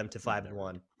what led them to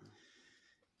 5-1.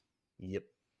 Yep.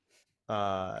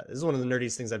 This is one of the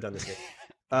nerdiest things I've done this year.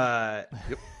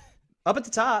 Yep. Up at the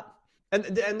top, and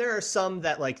there are some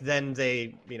that, like, then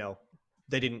they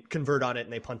didn't convert on it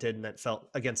and they punted, and that felt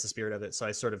against the spirit of it. So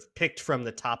I sort of picked from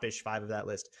the top-ish 5 of that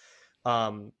list.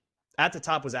 At the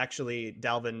top was actually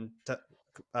Dalvin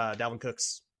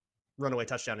Cook's runaway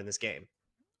touchdown in this game.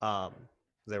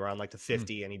 They were on like the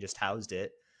 50 and he just housed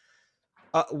it.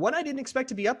 What I didn't expect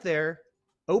to be up there,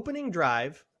 opening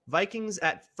drive, Vikings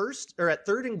at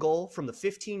third and goal from the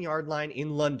 15-yard line in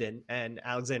London, and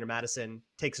Alexander Mattison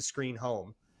takes a screen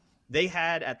home. They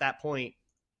had at that point,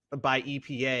 by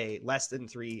EPA, less than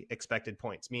 3 expected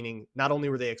points, meaning not only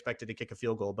were they expected to kick a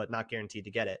field goal, but not guaranteed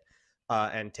to get it.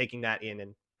 And taking that in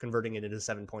and converting it into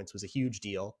 7 points was a huge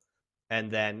deal.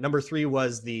 And then number 3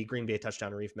 was the Green Bay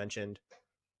touchdown Arif mentioned.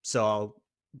 So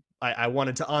I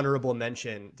wanted to honorable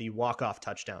mention the walk-off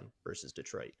touchdown versus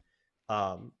Detroit.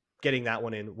 Getting that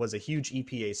one in was a huge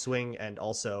EPA swing, and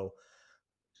also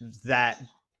that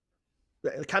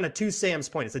kind of, to Sam's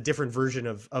point, it's a different version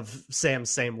of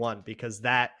Sam's same one, because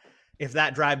that, if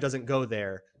that drive doesn't go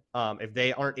there, if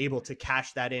they aren't able to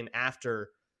cash that in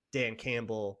after Dan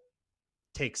Campbell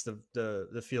takes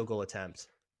the field goal attempt,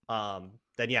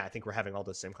 then yeah, I think we're having all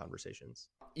those same conversations.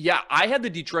 Yeah, I had the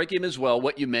Detroit game as well.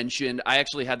 What you mentioned, I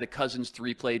actually had the Cousins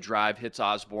 3-play drive hits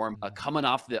Osborne, coming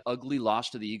off the ugly loss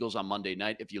to the Eagles on Monday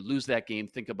night. If you lose that game,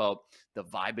 think about the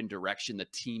vibe and direction the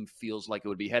team feels like it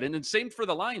would be heading. And same for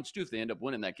the Lions too, if they end up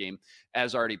winning that game,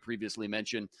 as already previously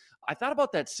mentioned. I thought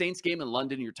about that Saints game in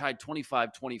London. You're tied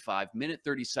 25-25, minute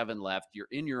 37 left. You're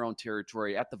in your own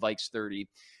territory at the Vikes 30.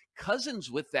 Cousins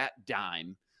with that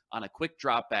dime on a quick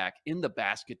drop back in the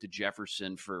basket to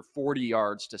Jefferson for 40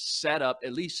 yards to set up.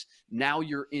 At least now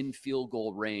you're in field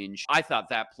goal range. I thought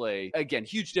that play, again,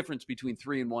 huge difference between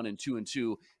 3-1 and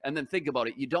 2-2. And then think about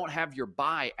it. You don't have your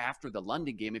bye after the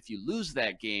London game. If you lose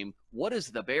that game, what does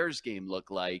the Bears game look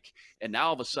like? And now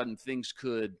all of a sudden things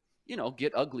could,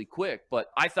 get ugly quick. But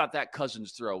I thought that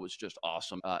Cousins throw was just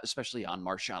awesome, especially on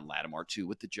Marshawn Lattimore too,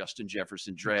 with the Justin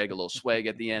Jefferson drag, a little swag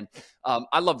at the end.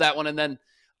 I love that one. And then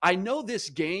I know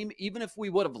this game, even if we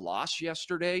would have lost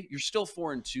yesterday, you're still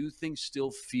 4-2. Things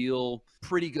still feel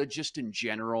pretty good just in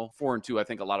general. 4-2, I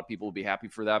think a lot of people will be happy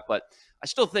for that. But I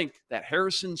still think that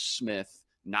Harrison Smith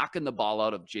knocking the ball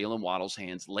out of Jalen Waddle's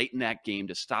hands late in that game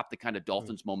to stop the kind of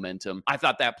Dolphins momentum, I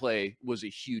thought that play was a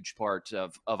huge part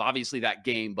of obviously that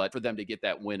game, but for them to get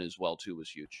that win as well, too, was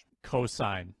huge.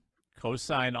 Cosign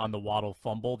on the Waddle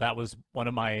fumble. That was one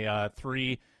of my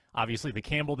 3. Obviously, the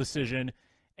Campbell decision.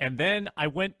 And then I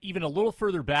went even a little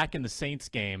further back in the Saints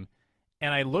game,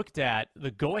 and I looked at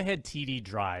the go-ahead TD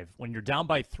drive. When you're down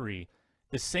by 3,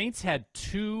 the Saints had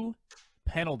 2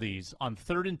 penalties on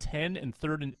 3rd and 10 and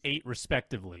 3rd and 8,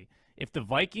 respectively. If the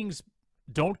Vikings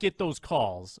don't get those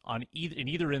calls in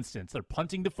either instance, they're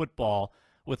punting the football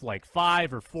with like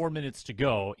 5 or 4 minutes to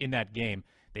go in that game,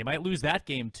 they might lose that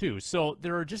game too. So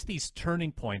there are just these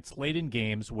turning points late in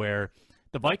games where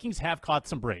the Vikings have caught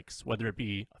some breaks, whether it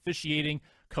be officiating,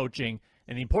 coaching,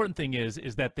 and the important thing is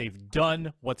that they've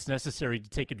done what's necessary to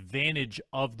take advantage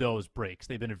of those breaks.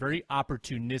 They've been a very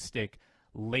opportunistic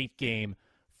late-game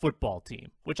football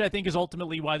team, which I think is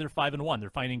ultimately why they're 5-1. They're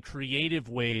finding creative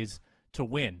ways to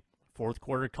win.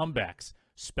 Fourth-quarter comebacks,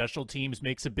 special teams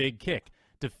makes a big kick,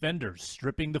 defenders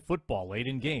stripping the football late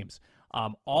in games.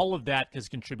 All of that has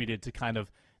contributed to kind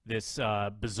of this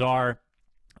bizarre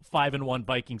 5-1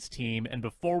 Vikings team. And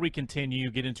before we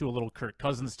continue, get into a little Kirk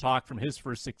Cousins talk from his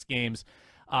first 6 games,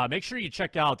 make sure you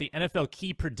check out the NFL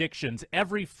Key Predictions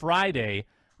every Friday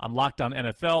On Locked On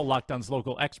NFL, Locked On's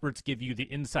local experts give you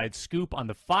the inside scoop on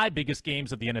the 5 biggest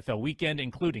games of the NFL weekend,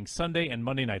 including Sunday and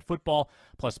Monday Night Football,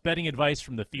 plus betting advice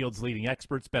from the field's leading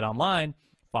experts. Bet Online.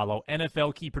 Follow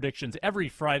NFL key predictions every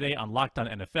Friday on Locked On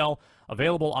NFL,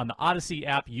 available on the Odyssey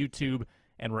app, YouTube,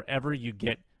 and wherever you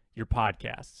get your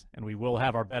podcasts. And we will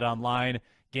have our Bet Online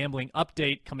gambling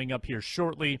update coming up here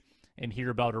shortly and hear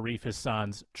about Arif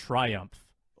Hassan's triumph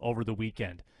over the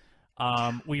weekend.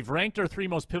 We've ranked our 3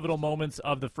 most pivotal moments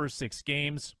of the first 6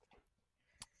 games.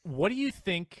 What do you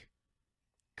think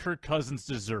Kirk Cousins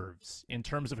deserves in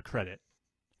terms of credit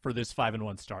for this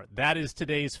 5-1 start? That is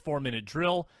today's 4-minute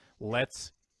drill.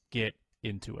 Let's get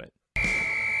into it.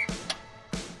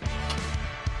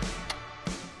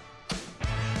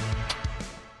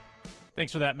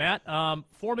 Thanks for that, Matt.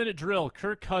 4-minute drill.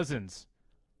 Kirk Cousins.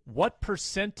 What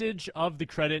percentage of the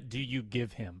credit do you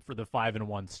give him for the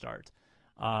 5-1 start?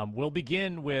 We'll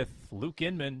begin with Luke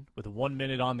Inman with 1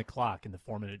 minute on the clock in the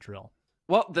 4-minute drill.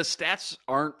 Well, the stats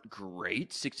aren't great.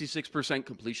 66%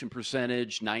 completion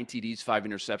percentage, 9 TDs, 5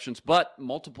 interceptions, but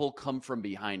multiple come from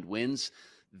behind wins.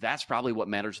 That's probably what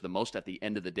matters the most at the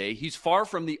end of the day. He's far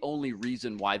from the only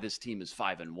reason why this team is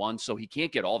 5-1, so he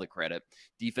can't get all the credit.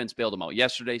 Defense bailed him out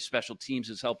yesterday. Special teams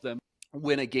has helped them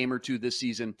win a game or two this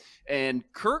season. And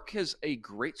Kirk has a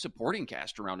great supporting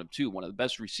cast around him, too. One of the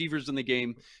best receivers in the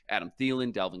game, Adam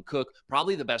Thielen, Dalvin Cook,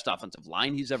 probably the best offensive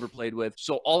line he's ever played with.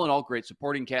 So all in all, great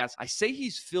supporting cast. I say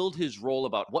he's filled his role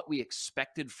about what we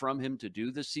expected from him to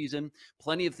do this season.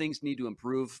 Plenty of things need to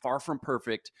improve, far from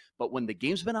perfect. But when the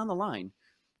game's been on the line,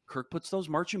 Kirk puts those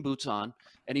marching boots on,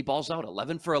 and he balls out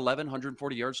 11 for 11,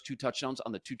 140 yards, 2 touchdowns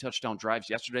on the 2 touchdown drives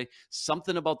yesterday.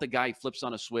 Something about the guy flips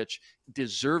on a switch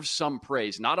deserves some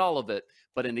praise. Not all of it,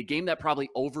 but in a game that probably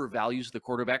overvalues the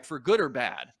quarterback for good or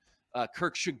bad,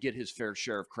 Kirk should get his fair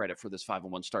share of credit for this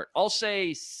 5-1 start. I'll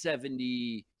say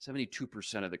 72%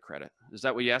 of the credit. Is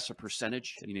that what you asked, a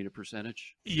percentage? You need a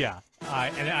percentage? Yeah,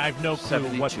 and I have no clue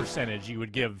 72. what percentage you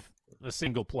would give a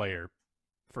single player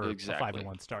for Exactly. a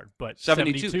 5-1 start, but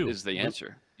 72 is the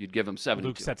answer. You'd give him 72.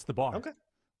 Luke sets the bar. Okay.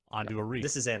 Onto a read.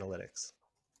 This is analytics.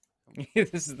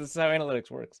 this is how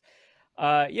analytics works.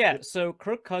 So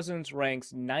Kirk Cousins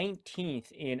ranks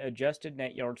 19th in adjusted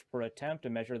net yards per attempt, a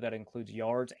measure that includes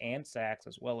yards and sacks,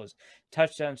 as well as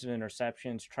touchdowns and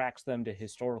interceptions, tracks them to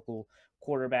historical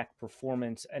quarterback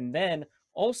performance, and then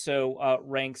also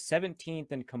ranks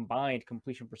 17th in combined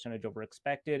completion percentage over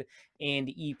expected and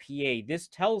EPA. This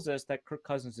tells us that Kirk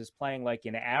Cousins is playing like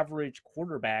an average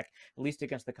quarterback, at least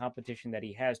against the competition that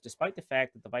he has, despite the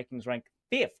fact that the Vikings rank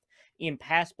 5th in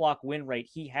pass block win rate.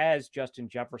 He has Justin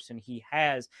Jefferson, he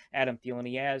has Adam Thielen,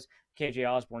 he has KJ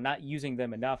Osborne, not using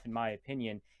them enough, in my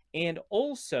opinion. And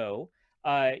also,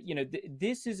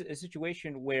 this is a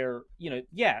situation where,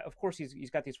 of course he's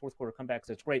got these fourth quarter comebacks.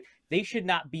 That's great. They should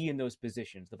not be in those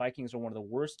positions. The Vikings are one of the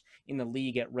worst in the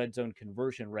league at red zone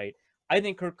conversion rate. I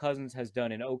think Kirk Cousins has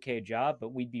done an okay job,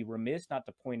 but we'd be remiss not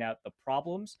to point out the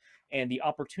problems and the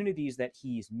opportunities that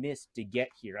he's missed to get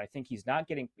here. I think he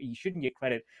shouldn't get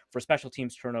credit for special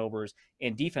teams turnovers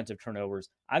and defensive turnovers.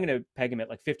 I'm going to peg him at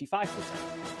like 55%.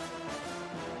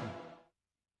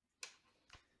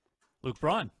 Luke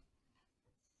Braun.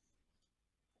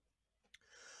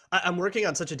 I'm working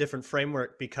on such a different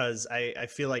framework because I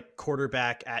feel like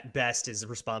quarterback at best is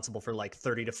responsible for like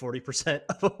 30 to 40%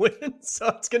 of a win. So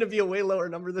it's going to be a way lower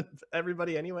number than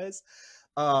everybody anyways.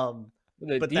 The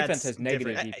but defense has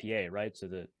negative different. EPA, right? So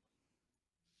to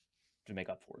make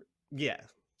up for it. Yeah.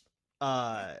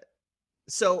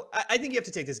 So I think you have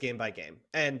to take this game by game.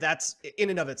 And that's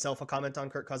in and of itself a comment on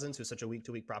Kirk Cousins, who's such a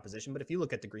week-to-week proposition. But if you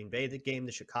look at the Green Bay game,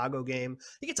 the Chicago game,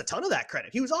 he gets a ton of that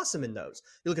credit. He was awesome in those.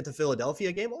 You look at the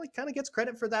Philadelphia game, well, he kind of gets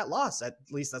credit for that loss. At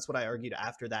least that's what I argued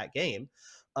after that game.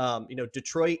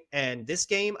 Detroit and this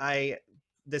game,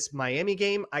 this Miami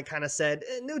game, I kind of said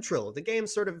neutral. The game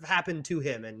sort of happened to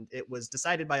him, and it was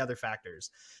decided by other factors.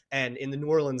 And in the New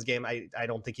Orleans game, I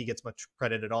don't think he gets much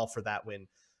credit at all for that win.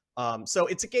 So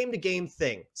it's a game-to-game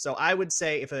thing. So I would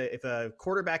say if a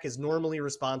quarterback is normally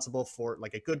responsible for,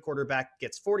 like, a good quarterback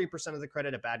gets 40% of the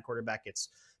credit, a bad quarterback gets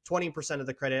 20% of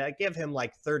the credit, I give him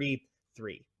like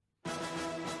 33.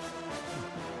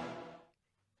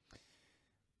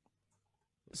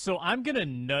 So I'm going to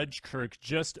nudge Kirk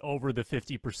just over the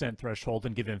 50% threshold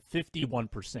and give him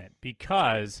 51%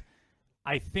 because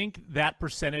I think that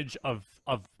percentage of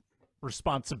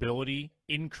responsibility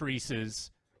increases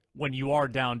when you are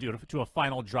down to a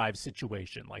final drive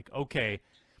situation. Like, okay,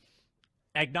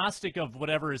 agnostic of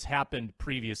whatever has happened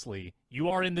previously, you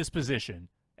are in this position,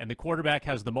 and the quarterback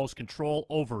has the most control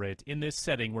over it in this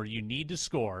setting where you need to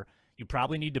score. You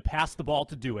probably need to pass the ball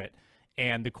to do it.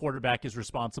 and the quarterback is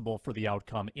responsible for the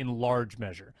outcome in large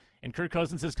measure. And Kirk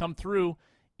Cousins has come through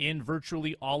in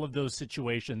virtually all of those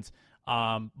situations,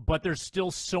 but there's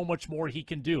still so much more he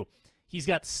can do. He's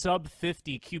got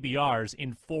sub-50 QBRs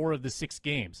in 4 of the 6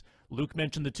 games. Luke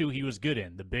mentioned the 2 he was good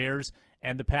in, the Bears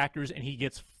and the Packers, and he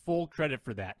gets full credit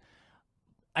for that.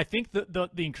 I think the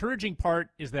encouraging part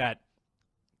is that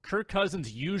Kirk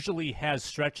Cousins usually has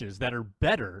stretches that are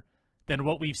better than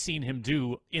what we've seen him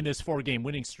do in this 4-game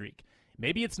winning streak.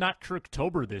 Maybe it's not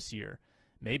Kirktober this year.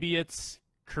 Maybe it's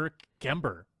Kirk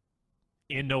Gember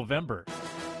in November.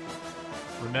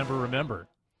 Remember.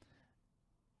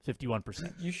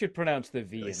 51%. You should pronounce the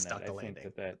V Really in stuck that. the I think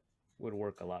landing. that would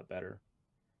work a lot better.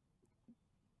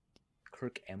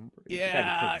 Kirk Ember.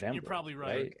 Yeah, Kirk Vember, you're probably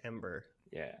right. Ember.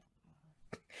 Yeah.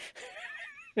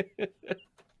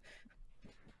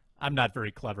 I'm not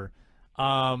very clever.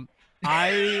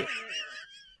 Bye,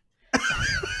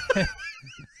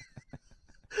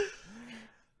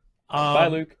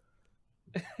 Luke.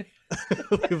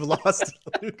 We've lost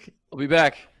Luke. I'll be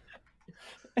back.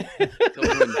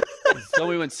 Tell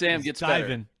me when Sam gets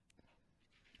better.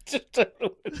 diving.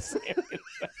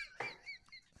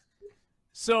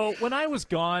 So when I was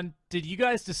gone, did you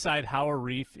guys decide how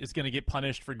Arif is going to get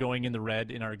punished for going in the red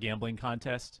in our gambling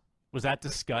contest? Was that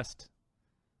discussed?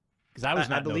 Because I was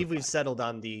not. I believe we've notified. settled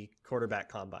on the quarterback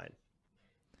combine.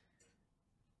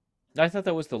 I thought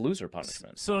that was the loser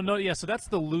punishment. So that's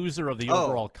the loser of the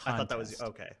overall contest. I thought that was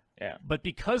okay. Yeah. But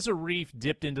because Arif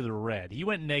dipped into the red, he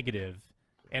went negative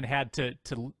and had to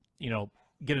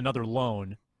get another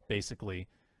loan, basically.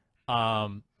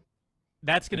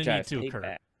 That's going to need to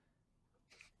occur.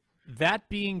 That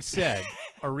being said,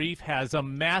 Arif has a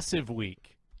massive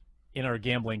week in our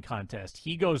gambling contest.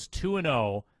 He goes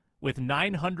 2-0 with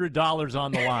 $900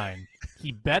 on the line.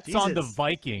 He bets on the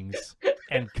Vikings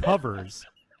and covers.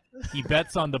 He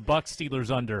bets on the Bucs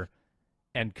Steelers under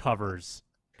and covers.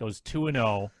 Goes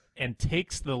 2-0 and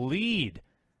takes the lead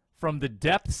from the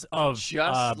depths of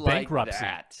Just like bankruptcy.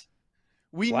 that.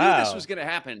 We Wow. knew this was going to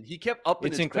happen. He kept upping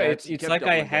It's his incredible. bets. He It's kept like I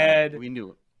doubling down. had We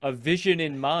knew it. a vision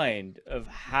in mind of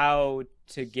how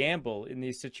to gamble in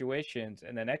these situations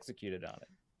and then executed on it.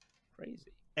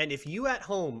 Crazy. And if you at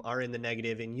home are in the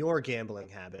negative in your gambling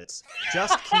habits,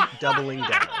 just keep doubling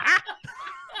down.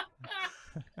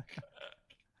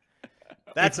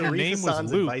 That's If your Arif name was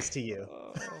Hassan's Luke, advice to you.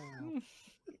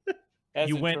 As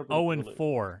You went interpreted for Luke.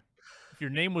 0-4. If your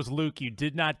name was Luke, you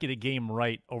did not get a game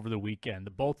right over the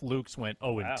weekend. Both Lukes went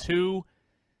 0-2.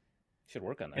 Should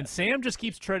work on that. And Sam just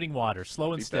keeps treading water,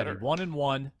 slow and Be steady. better.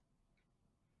 1-1.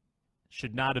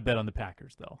 Should not have bet on the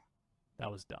Packers, though.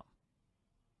 That was dumb.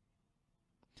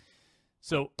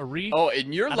 So, Arif. Oh,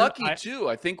 and you're I don't- lucky I- too.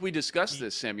 I think we discussed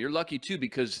this, Sam. You're lucky too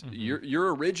because Mhm.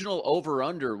 your original over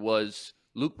under was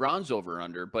Luke Braun's over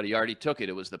under, but he already took it.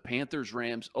 It was the Panthers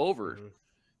Rams over, Mhm.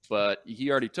 but he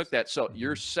already took that. So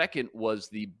your second was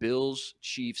the Bills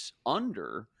Chiefs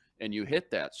under, and you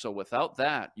hit that. So without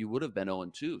that, you would have been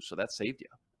 0-2. So that saved you.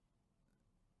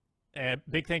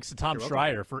 Big thanks to Tom You're welcome.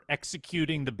 Schreier for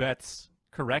executing the bets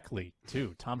correctly,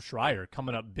 too. Tom Schreier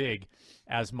coming up big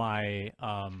as my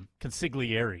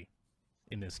consigliere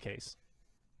in this case.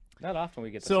 Not often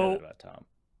we get to So- say that about Tom.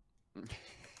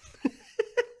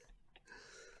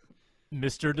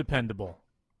 Mr. Dependable.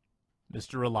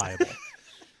 Mr. Reliable.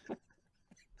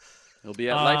 He'll be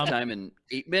at Lifetime in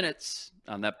 8 minutes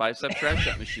on that bicep trash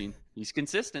shot machine. He's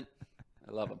consistent.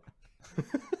 I love him.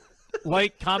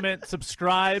 Like, comment,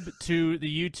 subscribe to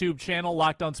the YouTube channel,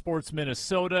 Locked On Sports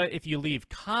Minnesota. If you leave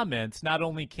comments, not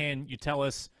only can you tell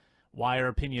us why our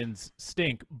opinions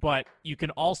stink, but you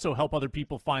can also help other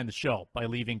people find the show by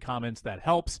leaving comments. That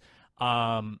helps.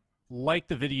 Like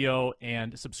the video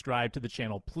and subscribe to the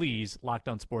channel, please. Locked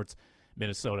On Sports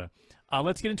Minnesota.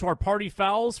 Let's get into our party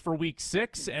fouls for Week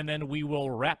 6, and then we will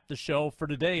wrap the show for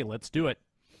today. Let's do it.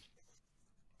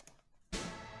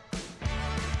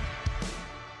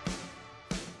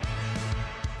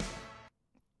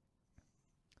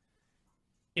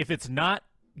 If it's not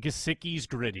Gesicki's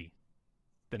gritty,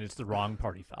 then it's the wrong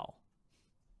party foul.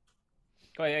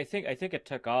 Oh, I think it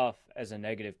took off as a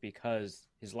negative because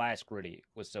his last gritty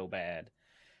was so bad.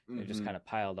 It just kind of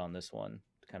piled on this one,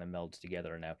 kind of melds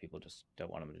together, and now people just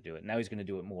don't want him to do it. Now he's going to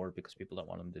do it more because people don't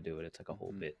want him to do it. It's like a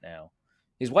whole bit now.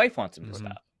 His wife wants him to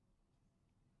stop.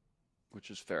 Which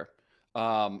is fair.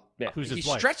 Who's He his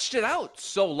wife? stretched it out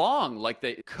so long. Like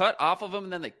they cut off of him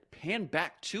and then they pan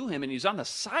back to him, and he's on the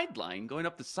sideline, going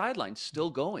up the sideline, still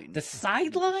going. The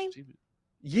sideline?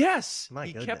 Yes. My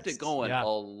he kept goodness. it going Yeah. a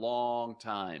long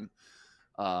time.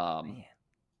 Man.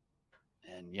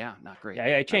 And yeah, not great.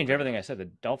 Yeah, I changed everything I said. The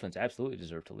Dolphins absolutely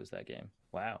deserve to lose that game.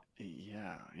 Wow.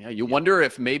 Yeah. You wonder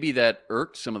if maybe that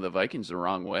irked some of the Vikings the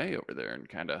wrong way over there and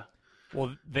kind of.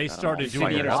 Well, they started See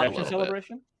doing the it interception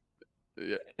celebration?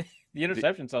 Yeah. The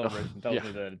interception celebration tells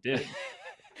me that it did.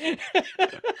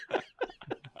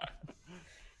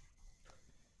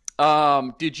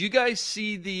 Did you guys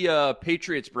see the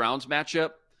Patriots-Browns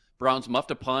matchup? Browns muffed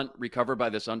a punt, recovered by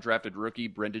this undrafted rookie,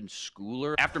 Brendan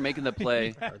Schooler. After making the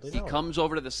play, he comes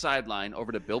over to the sideline,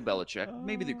 over to Bill Belichick,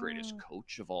 maybe the greatest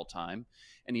coach of all time,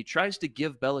 and he tries to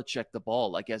give Belichick the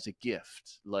ball like as a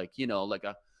gift, like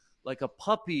a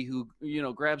puppy who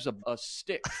grabs a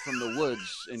stick from the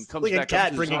woods and comes like back a cat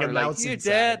up to his bringing a owner, mouse like, here,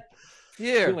 inside. Dad,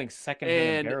 here. Feeling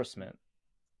secondhand embarrassment.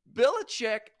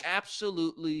 Belichick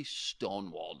absolutely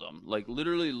stonewalled him. Like,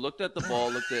 literally looked at the ball,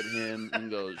 looked at him,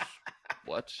 and goes,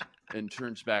 what? And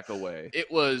turns back away. It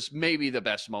was maybe the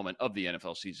best moment of the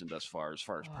NFL season thus far, as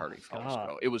party fouls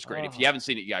go. It was great. If you haven't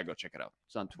seen it, you gotta go check it out.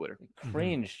 It's on Twitter.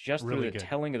 Cringe just Really through the good.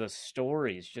 telling of the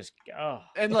stories. Just,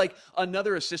 And like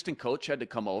another assistant coach had to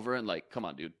come over and like, come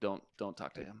on, dude, don't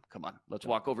talk to him. Come on, let's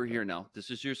walk over here now.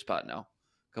 This is your spot now.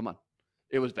 Come on.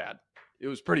 It was bad. It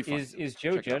was pretty fun. Is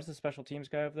Joe Judge the special teams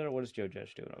guy over there? What is Joe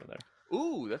Judge doing over there?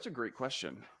 Ooh, that's a great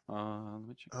question. Let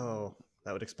me check. Oh,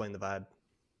 that would explain the vibe.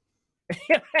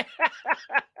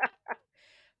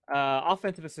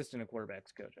 Offensive assistant and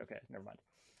quarterbacks coach. Okay, never mind.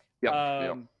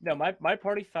 Yeah. No, my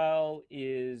party foul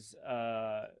is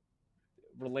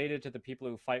related to the people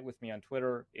who fight with me on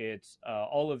Twitter. It's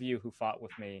all of you who fought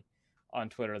with me on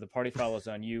Twitter. The party foul is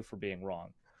on you for being wrong.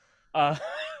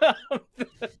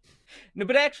 No,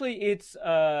 but actually, it's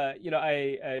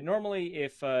I normally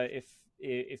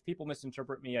if people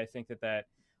misinterpret me, I think that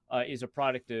is a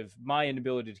product of my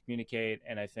inability to communicate,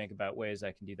 and I think about ways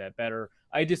I can do that better.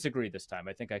 I disagree this time.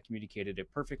 I think I communicated it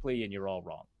perfectly, and you're all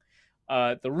wrong.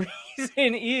 The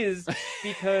reason is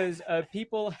because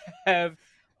people have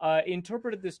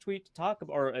interpreted this tweet to talk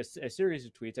about, or a series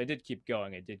of tweets. I did keep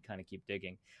going. I did kind of keep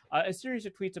digging. A series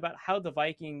of tweets about how the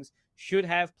Vikings should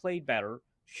have played better,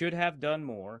 should have done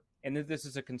more, and that this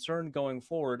is a concern going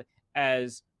forward,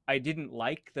 as I didn't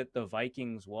like that the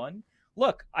Vikings won.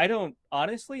 Look, I don't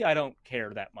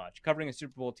care that much. Covering a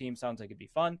Super Bowl team sounds like it'd be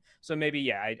fun. So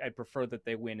maybe, I prefer that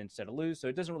they win instead of lose. So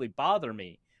it doesn't really bother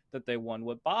me that they won.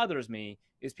 What bothers me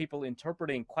is people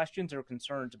interpreting questions or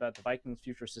concerns about the Vikings'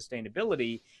 future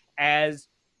sustainability as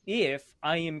if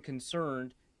I am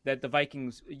concerned that the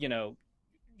Vikings,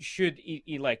 should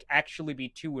like actually be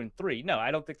 2-3. No,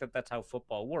 I don't think that that's how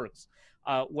football works.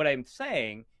 What I'm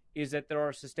saying is that there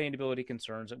are sustainability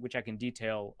concerns, which I can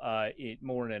detail it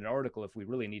more in an article if we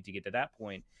really need to get to that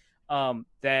point,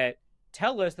 that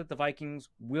tell us that the Vikings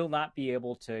will not be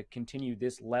able to continue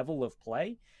this level of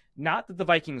play. Not that the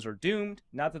Vikings are doomed,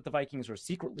 not that the Vikings are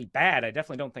secretly bad. I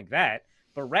definitely don't think that,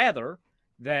 but rather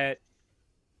that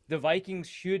the Vikings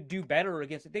should do better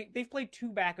against it. They've played two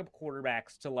backup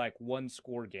quarterbacks to like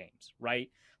one-score games, right?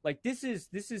 Like this is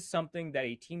something that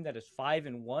a team that is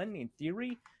 5-1 in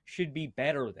theory should be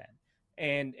better than.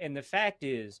 And the fact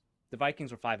is, the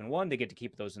Vikings are 5-1. They get to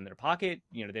keep those in their pocket.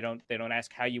 They don't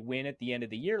ask how you win at the end of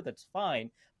the year. That's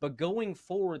fine. But going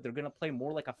forward, they're going to play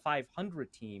more like a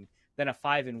 500 team than a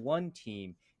 5-1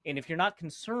 team. And if you're not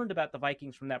concerned about the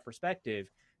Vikings from that perspective,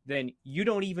 then you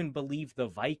don't even believe the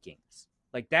Vikings.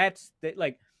 Like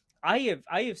I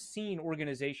have seen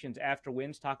organizations after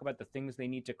wins talk about the things they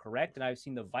need to correct, and I've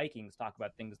seen the Vikings talk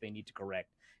about things they need to correct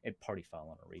at party foul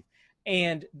on a reef.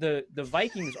 And the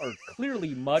Vikings are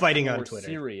clearly much Fighting more on Twitter.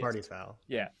 serious. Party foul.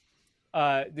 Yeah.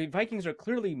 The Vikings are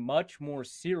clearly much more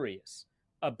serious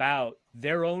about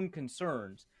their own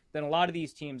concerns than a lot of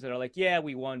these teams that are like, yeah,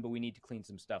 we won, but we need to clean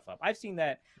some stuff up. I've seen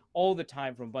that all the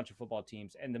time from a bunch of football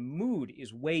teams, and the mood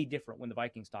is way different when the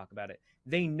Vikings talk about it.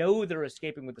 They know they're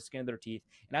escaping with the skin of their teeth,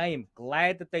 and I am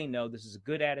glad that they know this is a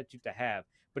good attitude to have,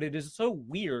 but it is so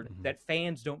weird that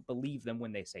fans don't believe them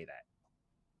when they say that.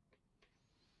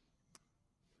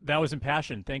 That was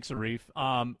impassioned. Thanks,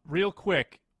 Arif. Real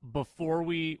quick, before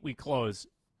we close,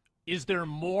 is there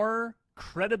more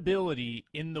credibility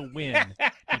in the win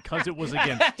because it was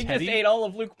against I Teddy? just ate all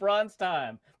of Luke Braun's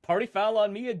time. Party foul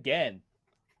on me again.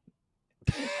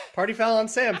 Party foul on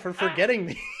Sam for forgetting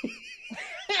me.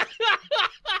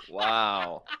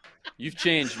 Wow. You've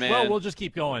changed, man. Well, we'll just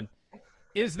keep going.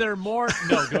 Is there more?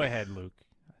 No, go ahead, Luke.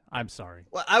 I'm sorry.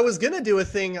 Well, I was going to do a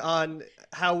thing on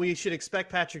how we should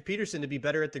expect Patrick Peterson to be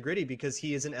better at the gritty because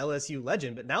he is an LSU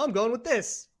legend, but now I'm going with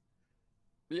this.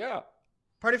 Yeah.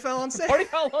 Party foul on Sam. Party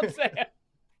foul on Sam.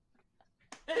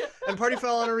 And party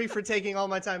foul on Arif for taking all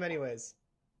my time anyways.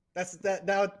 That's that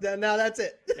now that's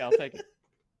it. Yeah, I'll take it.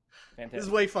 Fantastic. This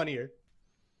is way funnier.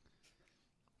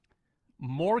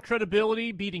 more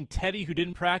credibility beating Teddy, who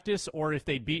didn't practice, or if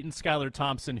they'd beaten Skylar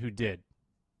Thompson, who did?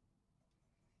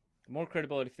 More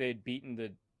credibility if they'd beaten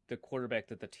the quarterback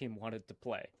that the team wanted to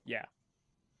play. Yeah.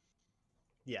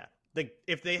 Yeah.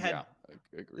 If they had, I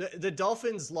agree. The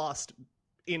Dolphins lost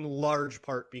in large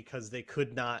part because they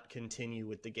could not continue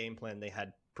with the game plan they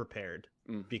had prepared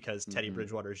because Teddy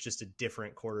Bridgewater is just a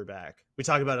different quarterback. We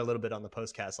talk about it a little bit on the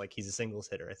postcast, like he's a singles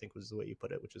hitter, I think was the way you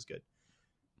put it, which is good.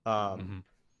 And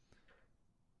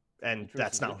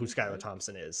that's not who Skylar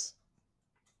Thompson is.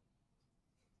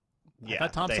 Yeah,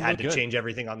 they had to change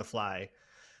everything on the fly.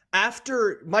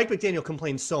 After Mike McDaniel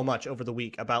complained so much over the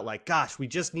week about like, gosh, we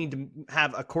just need to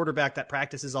have a quarterback that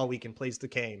practices all week and plays the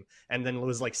game, and then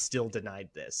was like still denied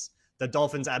this. The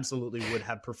Dolphins absolutely would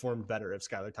have performed better if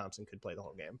Skylar Thompson could play the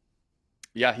whole game.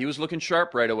 Yeah, he was looking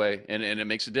sharp right away, and it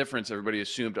makes a difference. Everybody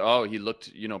assumed, oh, he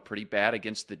looked, pretty bad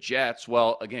against the Jets.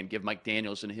 Well, again, give Mike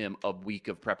Daniels and him a week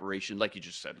of preparation, like you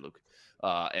just said, Luke,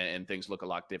 and things look a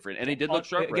lot different. And he did look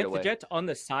sharp right away. Against the Jets on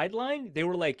the sideline, they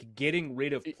were like getting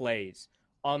rid of plays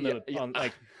on the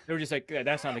like they were just like, yeah,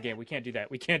 that's not the game. We can't do that.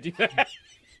 We can't do that.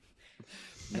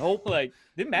 Nope, like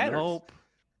didn't matter. Nope.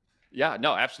 Yeah,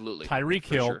 no, absolutely. Tyreek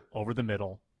Hill over the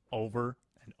middle, over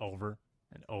and over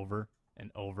and over and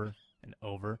over and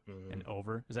over and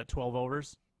over. Is that 12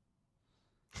 overs?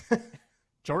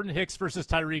 Jordan Hicks versus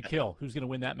Tyreek Hill. Who's going to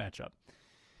win that matchup?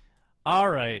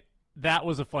 All right. That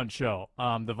was a fun show.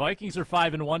 The Vikings are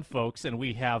 5-1, folks, and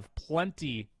we have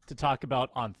plenty to talk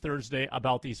about on Thursday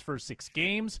about these first 6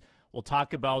 games. We'll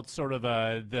talk about sort of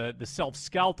the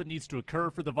self-scout that needs to occur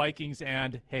for the Vikings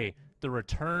and, hey, the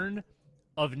return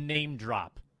of name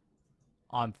drop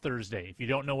on Thursday. If you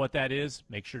don't know what that is,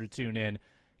 make sure to tune in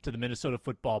to the Minnesota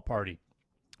Football Party.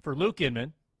 For Luke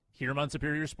Inman, hear him on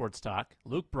Superior Sports Talk,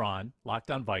 Luke Braun, Locked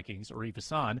On Vikings, Arif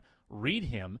Hassan, read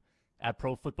him at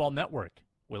Pro Football Network.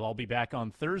 We'll all be back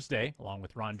on Thursday, along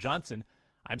with Ron Johnson.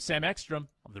 I'm Sam Ekstrom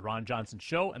of The Ron Johnson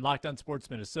Show and Locked On Sports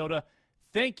Minnesota.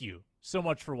 Thank you so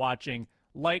much for watching.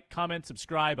 Like, comment,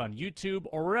 subscribe on YouTube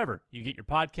or wherever you get your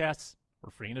podcasts.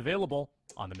 We're free and available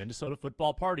on the Minnesota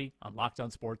Football Party on Locked On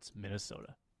Sports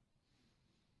Minnesota.